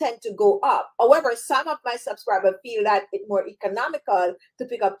shipping tend to go up. However, some of my subscribers feel that it's more economical to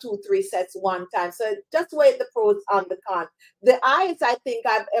pick up 2-3 sets one time. So just weigh the pros and the cons. The highest I think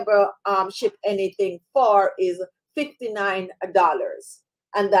I've ever shipped anything for is $59,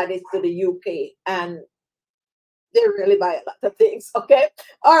 and that is to the UK, and they really buy a lot of things. Okay,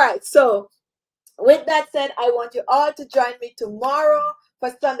 all right. So with that said, I want you all to join me tomorrow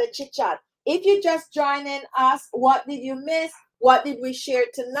for Sunday Chit Chat. If you just joining us, what did you miss? What did we share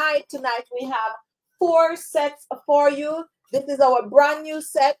tonight? Tonight we have 4 sets for you. This is our brand new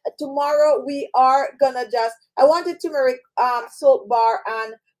set. Tomorrow we are gonna just, I wanted turmeric soap bar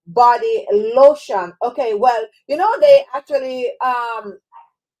and body lotion. Okay, well, you know, they actually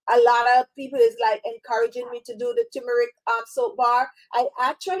a lot of people is like encouraging me to do the turmeric soap bar. I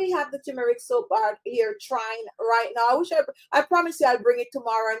actually have the turmeric soap bar here trying right now. I wish I promise you I'll bring it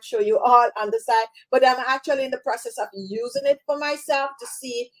tomorrow and show you all on the side. But I'm actually in the process of using it for myself to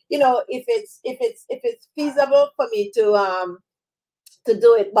see, you know, if it's feasible for me to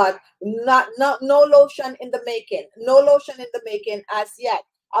do it. But no lotion in the making. No lotion in the making as yet.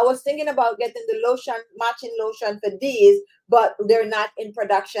 I was thinking about getting the lotion, matching lotion for these, but they're not in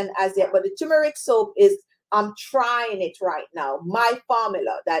production as yet. But the turmeric soap is, I'm trying it right now. My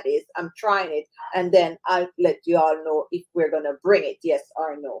formula, that is, I'm trying it. And then I'll let you all know if we're going to bring it, yes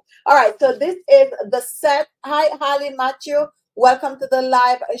or no. All right, so this is the set. Hi, Holly Matthew. Welcome to the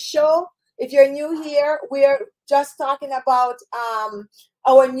live show. If you're new here, we're just talking about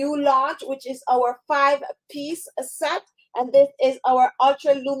our new launch, which is our 5-piece set. And this is our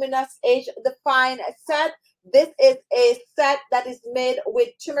Ultra Luminous Age Define set. This is a set that is made with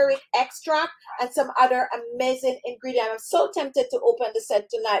turmeric extract and some other amazing ingredients. I'm so tempted to open the set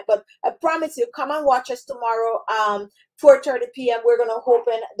tonight, but I promise you, come and watch us tomorrow, 4:30 p.m. We're going to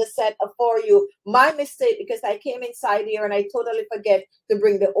open the set for you. My mistake, because I came inside here and I totally forget to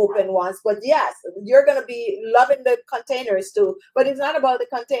bring the open ones. But yes, you're going to be loving the containers too. But it's not about the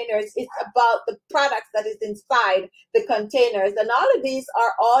containers. It's about the products that is inside the containers. And all of these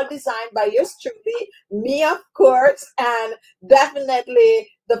are all designed by yours truly, me, of course, and definitely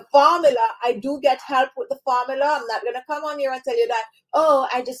the formula. I do get help with the formula. I'm not going to come on here and tell you that, oh,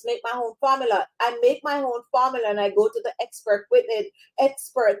 I just make my own formula. I make my own formula and I go to the expert with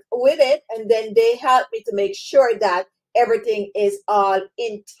it, and then they help me to make sure that everything is all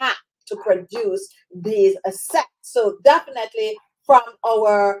intact to produce these sets. So definitely from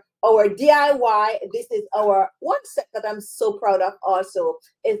our DIY, this is our one set that I'm so proud of also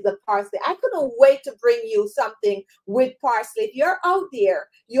is the parsley. I couldn't wait to bring you something with parsley. If you're out there,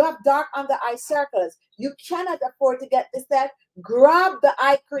 you have dark under eye circles, you cannot afford to get this set, grab the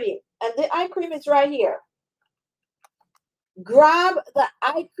eye cream. And the eye cream is right here. Grab the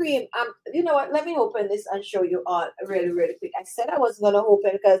eye cream. You know what? Let me open this and show you all really, really quick. I said I was going to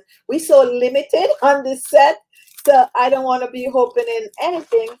open because we're so limited on this set. So I don't want to be opening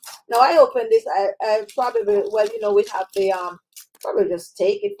anything. Now I open this. I probably, well, you know, we have the, probably just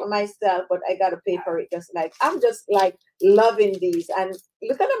take it for myself, but I got to pay for it. Just like, I'm just like loving these. And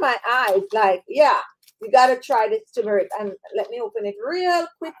looking at my eyes, like, yeah, you got to try this turmeric. And let me open it real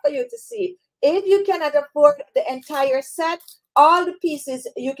quick for you to see. If you cannot afford the entire set, all the pieces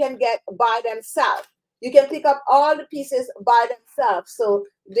you can get by themselves. You can pick up all the pieces by themselves. So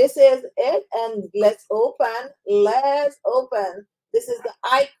this is it. And let's open. Let's open. This is the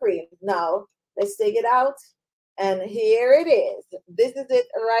eye cream. Now, let's take it out. And here it is. This is it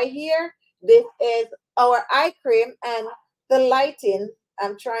right here. This is our eye cream. And the lighting,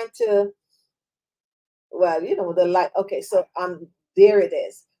 I'm trying to, well, you know, the light. Okay, so there it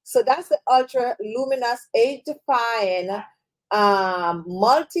is. So that's the ultra luminous age defying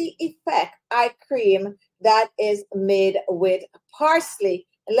multi-effect eye cream that is made with parsley.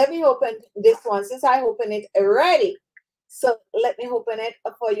 And let me open this one since I opened it already. So let me open it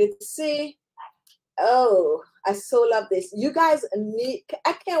for you to see. Oh, I so love this. You guys need,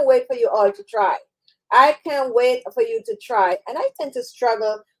 I can't wait for you all to try. I can't wait for you to try. And I tend to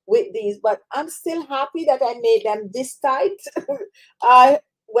struggle with these, but I'm still happy that I made them this tight.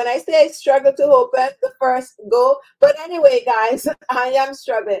 When I say I struggle to open the first go, but anyway, guys, I am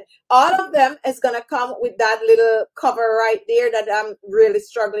struggling. All of them is going to come with that little cover right there that I'm really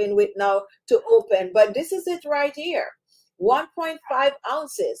struggling with now to open. But this is it right here. 1.5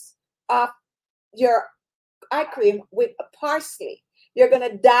 ounces of your eye cream with parsley. You're going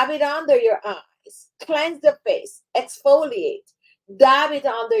to dab it under your eyes, cleanse the face, exfoliate, dab it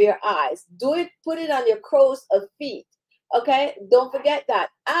under your eyes. Do it, put it on your crow's feet. Okay, don't forget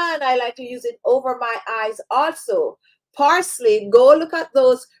that. And I like to use it over my eyes also. Parsley, go look at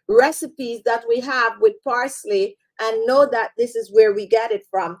those recipes that we have with parsley and know that this is where we get it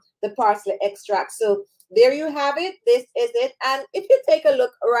from, the parsley extract. So there you have it. This is it. And if you take a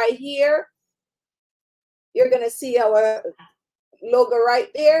look right here, you're going to see our logo right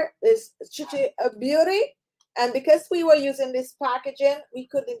there. This khichibeauty. And because we were using this packaging, we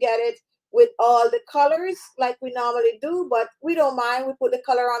couldn't get it with all the colors like we normally do, but we don't mind. We put the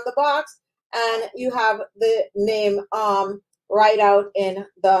color on the box and you have the name right out in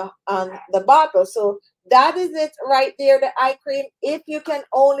on the bottle. So that is it right there, the eye cream. If you can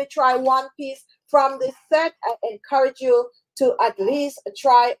only try one piece from this set, I encourage you to at least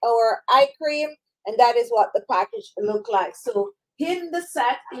try our eye cream, and that is what the package look like. So in the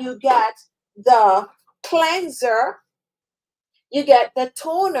set, you get the cleanser, you get the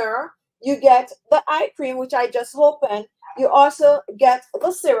toner, you get the eye cream, which I just opened. You also get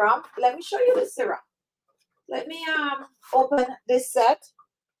the serum. Let me show you the serum. Let me open this set.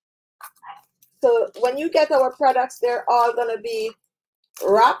 So when you get our products, they're all going to be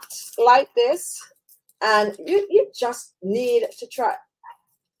wrapped like this. And you just need to try.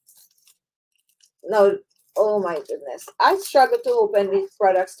 No, oh my goodness. I struggle to open these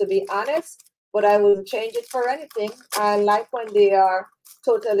products, to be honest, but I wouldn't change it for anything. I like when they are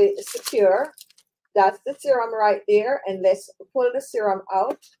totally secure. That's the serum right there. And let's pull the serum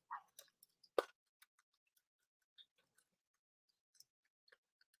out.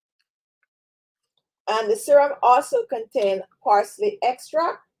 And the serum also contains parsley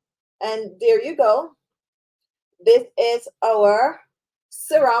extract. And there you go. This is our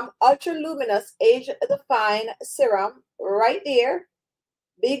serum, ultra luminous age define serum right there.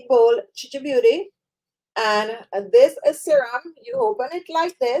 Big bowl khichibeauty. And this is serum. You open it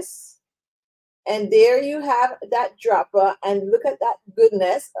like this. And there you have that dropper. And look at that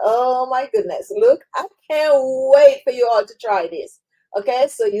goodness. Oh my goodness. Look, I can't wait for you all to try this. Okay,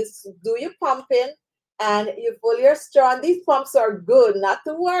 so you do your pumping and you pull your straw. And these pumps are good. Not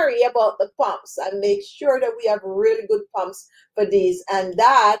to worry about the pumps. And make sure that we have really good pumps for these. And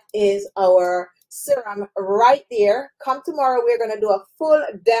that is our serum right there. Come tomorrow, we're going to do a full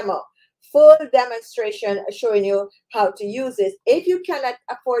demo. Full demonstration showing you how to use this. If you cannot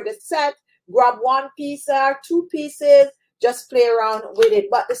afford a set, grab one piece or two pieces, just play around with it.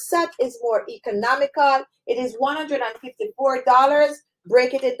 But the set is more economical. It is $154.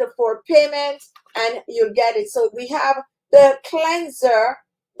 break it into 4 payments, and you'll get it. So we have the cleanser,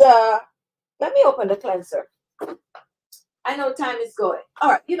 let me open the cleanser. I know time is going.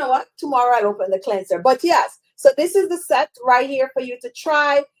 All right, you know what? Tomorrow I'll open the cleanser. But yes, so this is the set right here for you to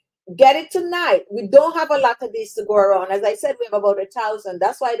try. Get it tonight. We don't have a lot of these to go around. As I said, we have about 1,000.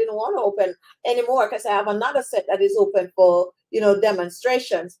 That's why I didn't want to open anymore, because I have another set that is open for, you know,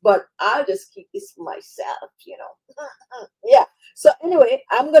 demonstrations. But I'll just keep this for myself, you know. Yeah. So anyway,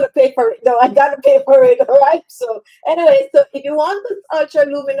 I'm going to pay for it. No, I got to pay for it. All right. So anyway, so if you want this Ultra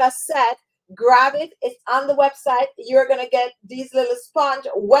Luminous set, grab it. It's on the website. You're going to get these little sponge,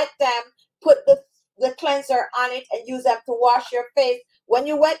 wet them, put the cleanser on it, and use them to wash your face. When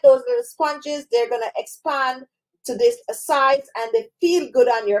you wet those little sponges, they're going to expand to this size, and they feel good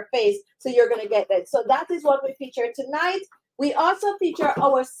on your face. So you're going to get that. So that is what we feature tonight. We also feature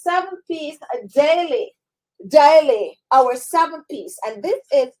our 7-piece daily, our 7-piece. And this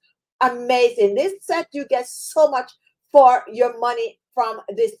is amazing. This set, you get so much for your money from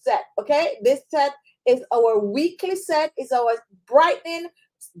this set. Okay, this set is our weekly set, is our brightening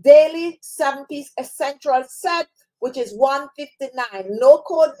daily 7-piece essential set, which is $159. No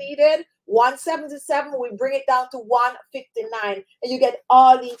code needed. $177. We bring it down to $159, and you get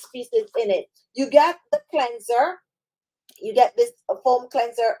all these pieces in it. You get the cleanser. You get this foam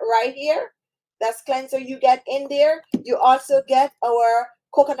cleanser right here. That's cleanser you get in there. You also get our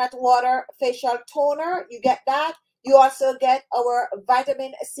coconut water facial toner. You get that. You also get our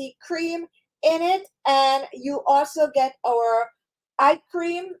vitamin C cream in it, and you also get our eye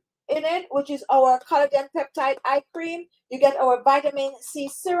cream in it, which is our collagen peptide eye cream. You get our vitamin C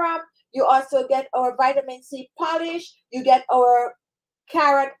serum. You also get our vitamin C polish. You get our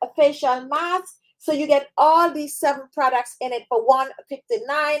carrot facial mask. So you get all these 7 products in it for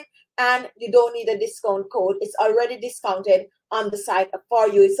 $159, and you don't need a discount code. It's already discounted on the site for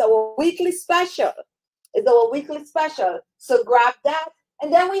you. It's our weekly special. It's our weekly special. So grab that.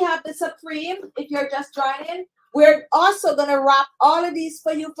 And then we have the Supreme, if you're just joining. We're also going to wrap all of these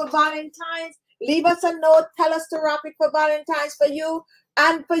for you for Valentine's. Leave us a note. Tell us to wrap it for Valentine's for you.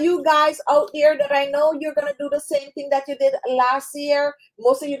 And for you guys out there that I know you're going to do the same thing that you did last year.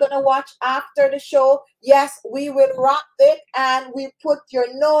 Most of you are going to watch after the show. Yes, we will wrap it, and we put your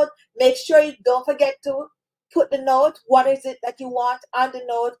note. Make sure you don't forget to put the note. What is it that you want on the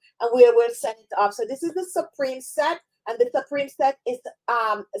note? And we will send it off. So this is the Supreme set. And the Supreme set is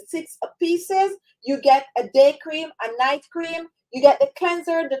 6 pieces. You get a day cream, a night cream. You get the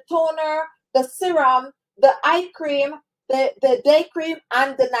cleanser, the toner, the serum, the eye cream, the day cream,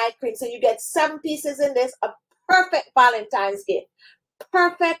 and the night cream. So you get 7 pieces in this. A perfect Valentine's gift.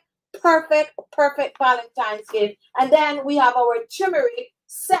 Perfect, perfect, perfect Valentine's gift. And then we have our turmeric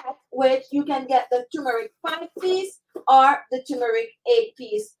set, which you can get the turmeric 5-piece or the turmeric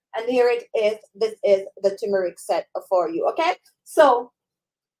 8-piece. And here it is. This is the turmeric set for you. Okay. So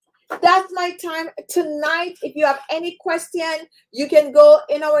that's my time tonight. If you have any question, you can go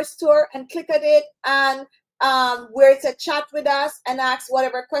in our store and click at it, and where it's a chat with us and ask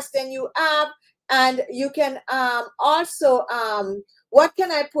whatever question you have. And you can also, what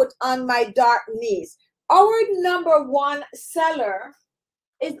can I put on my dark knees? Our #1 seller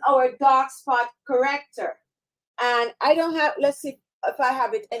is our dark spot corrector. And I don't have, let's see if I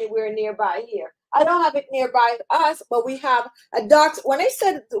have it anywhere nearby here. I don't have it nearby us, but we have a dark, when I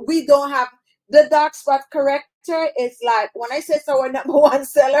said we don't have the dark spot corrector, it's like, when I say it's our #1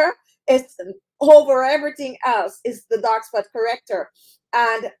 seller, it's over everything else is the dark spot corrector.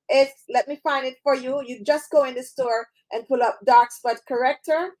 And it's, let me find it for you. You just go in the store and pull up dark spot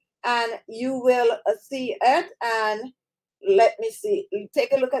corrector, and you will see it. And let me see,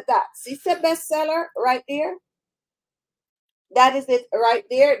 take a look at that. See, it's a bestseller right there. That is it right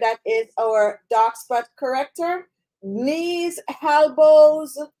there. That is our dark spot corrector. Knees,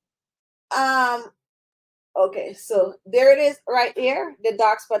 elbows. Okay, so there it is right here, the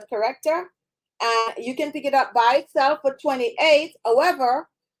dark spot corrector. And you can pick it up by itself for $28. However,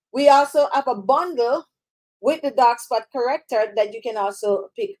 we also have a bundle with the dark spot corrector that you can also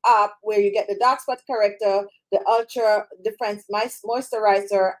pick up, where you get the dark spot corrector, the Ultra Defense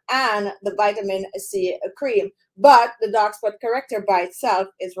Moisturizer, and the vitamin C cream. But the dark spot corrector by itself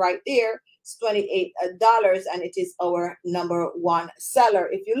is right there. It's $28, and it is our #1 seller.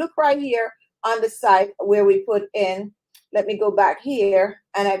 If you look right here on the site where we put in, let me go back here,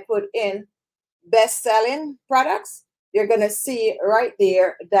 and I put in best-selling products, you're going to see right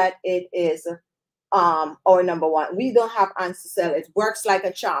there that it is our #1. We don't have answer sell. It works like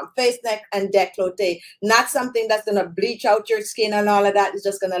a charm. Face, neck, and décolleté. Not something that's going to bleach out your skin and all of that. It's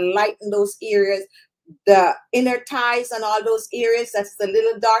just going to lighten those areas, the inner thighs and all those areas that's a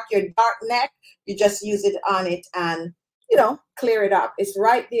little dark, your dark neck, you just use it on it and, you know, clear it up. It's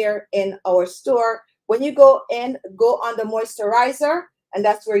right there in our store. When you go in, go on the moisturizer, and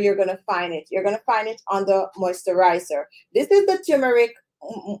that's where you're going to find it. You're going to find it on the moisturizer. This is the turmeric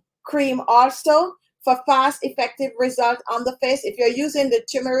cream also for fast, effective result on the face. If you're using the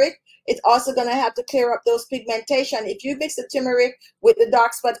turmeric, it's also going to have to clear up those pigmentation. If you mix the turmeric with the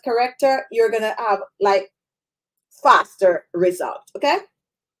dark spot corrector, you're going to have like faster result. Okay,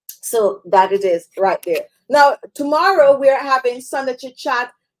 so that it is right there. Now tomorrow we're having Sunday Chit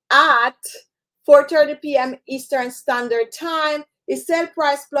Chat at 4:30 p.m. Eastern Standard Time. Is sale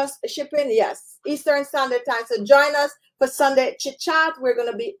price plus shipping? Yes, Eastern Standard Time. So join us for Sunday Chit Chat. We're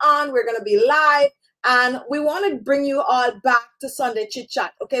going to be on, we're going to be live, and we want to bring you all back to Sunday Chit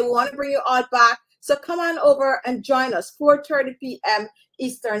Chat. Okay, we want to bring you all back. So come on over and join us, 4:30 p.m.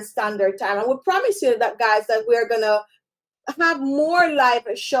 Eastern Standard Time. And we promise you that, guys, that we're going to have more live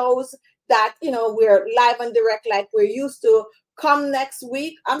shows that, you know, we're live and direct like we're used to. Come next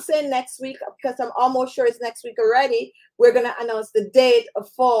week. I'm saying next week because I'm almost sure it's next week already. We're going to announce the date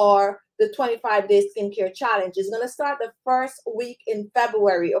for the 25-day skincare challenge. It's going to start the first week in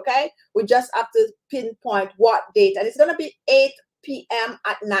February, okay? We just have to pinpoint what date. And it's going to be 8 p.m.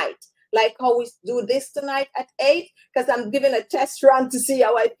 at night, like how we do this tonight at 8, because I'm giving a test run to see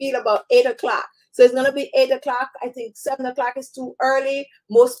how I feel about 8 o'clock. So it's going to be 8 o'clock. I think 7 o'clock is too early.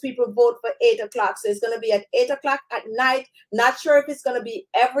 Most people vote for 8 o'clock. So it's going to be at 8 o'clock at night. Not sure if it's going to be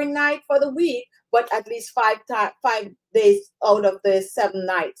every night for the week, but at least 5 days out of the 7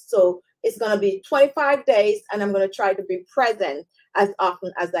 nights. So it's going to be 25 days, and I'm going to try to be present as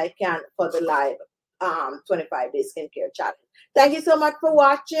often as I can for the live 25-day skincare challenge. Thank you so much for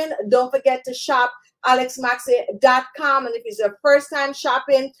watching. Don't forget to shop ALESMAXii.com, and if it's your first time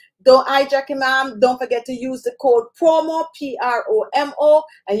shopping, don't hijack your mom. Don't forget to use the code PROMO, PROMO,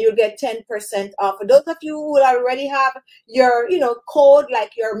 and you'll get 10% off. For those of you who already have your, you know, code,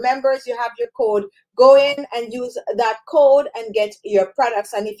 like your members, you have your code. Go in and use that code and get your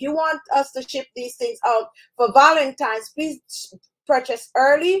products. And if you want us to ship these things out for Valentine's, please purchase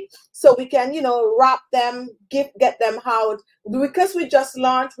early so we can, you know, wrap them, get them out. Because we just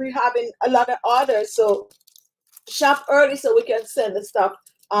launched, we're having a lot of orders, so shop early so we can send the stuff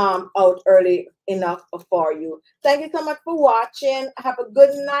out early enough for you. Thank you so much for watching. Have a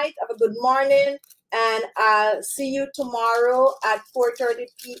good night, have a good morning, and I'll see you tomorrow at 4:30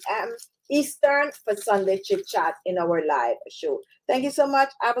 p.m. Eastern for Sunday Chit Chat in our live show. Thank you so much.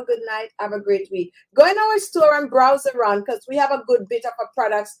 Have a good night. Have a great week. Go in our store and browse around because we have a good bit of our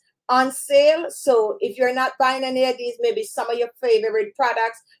products on sale. So if you're not buying any of these, maybe some of your favorite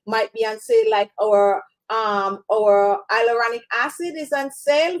products might be on sale, like our hyaluronic acid is on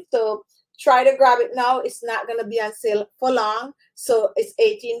sale. So try to grab it now. It's not going to be on sale for long. So it's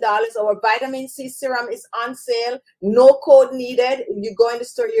 $18. Our vitamin C serum is on sale. No code needed. You go in the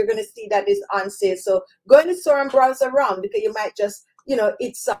store, you're going to see that it's on sale. So go in the store and browse around because you might just, you know,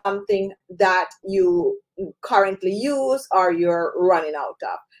 it's something that you currently use or you're running out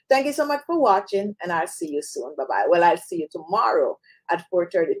of. Thank you so much for watching, and I'll see you soon. Bye-bye. Well, I'll see you tomorrow at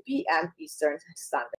 4:30 p.m. Eastern Standard.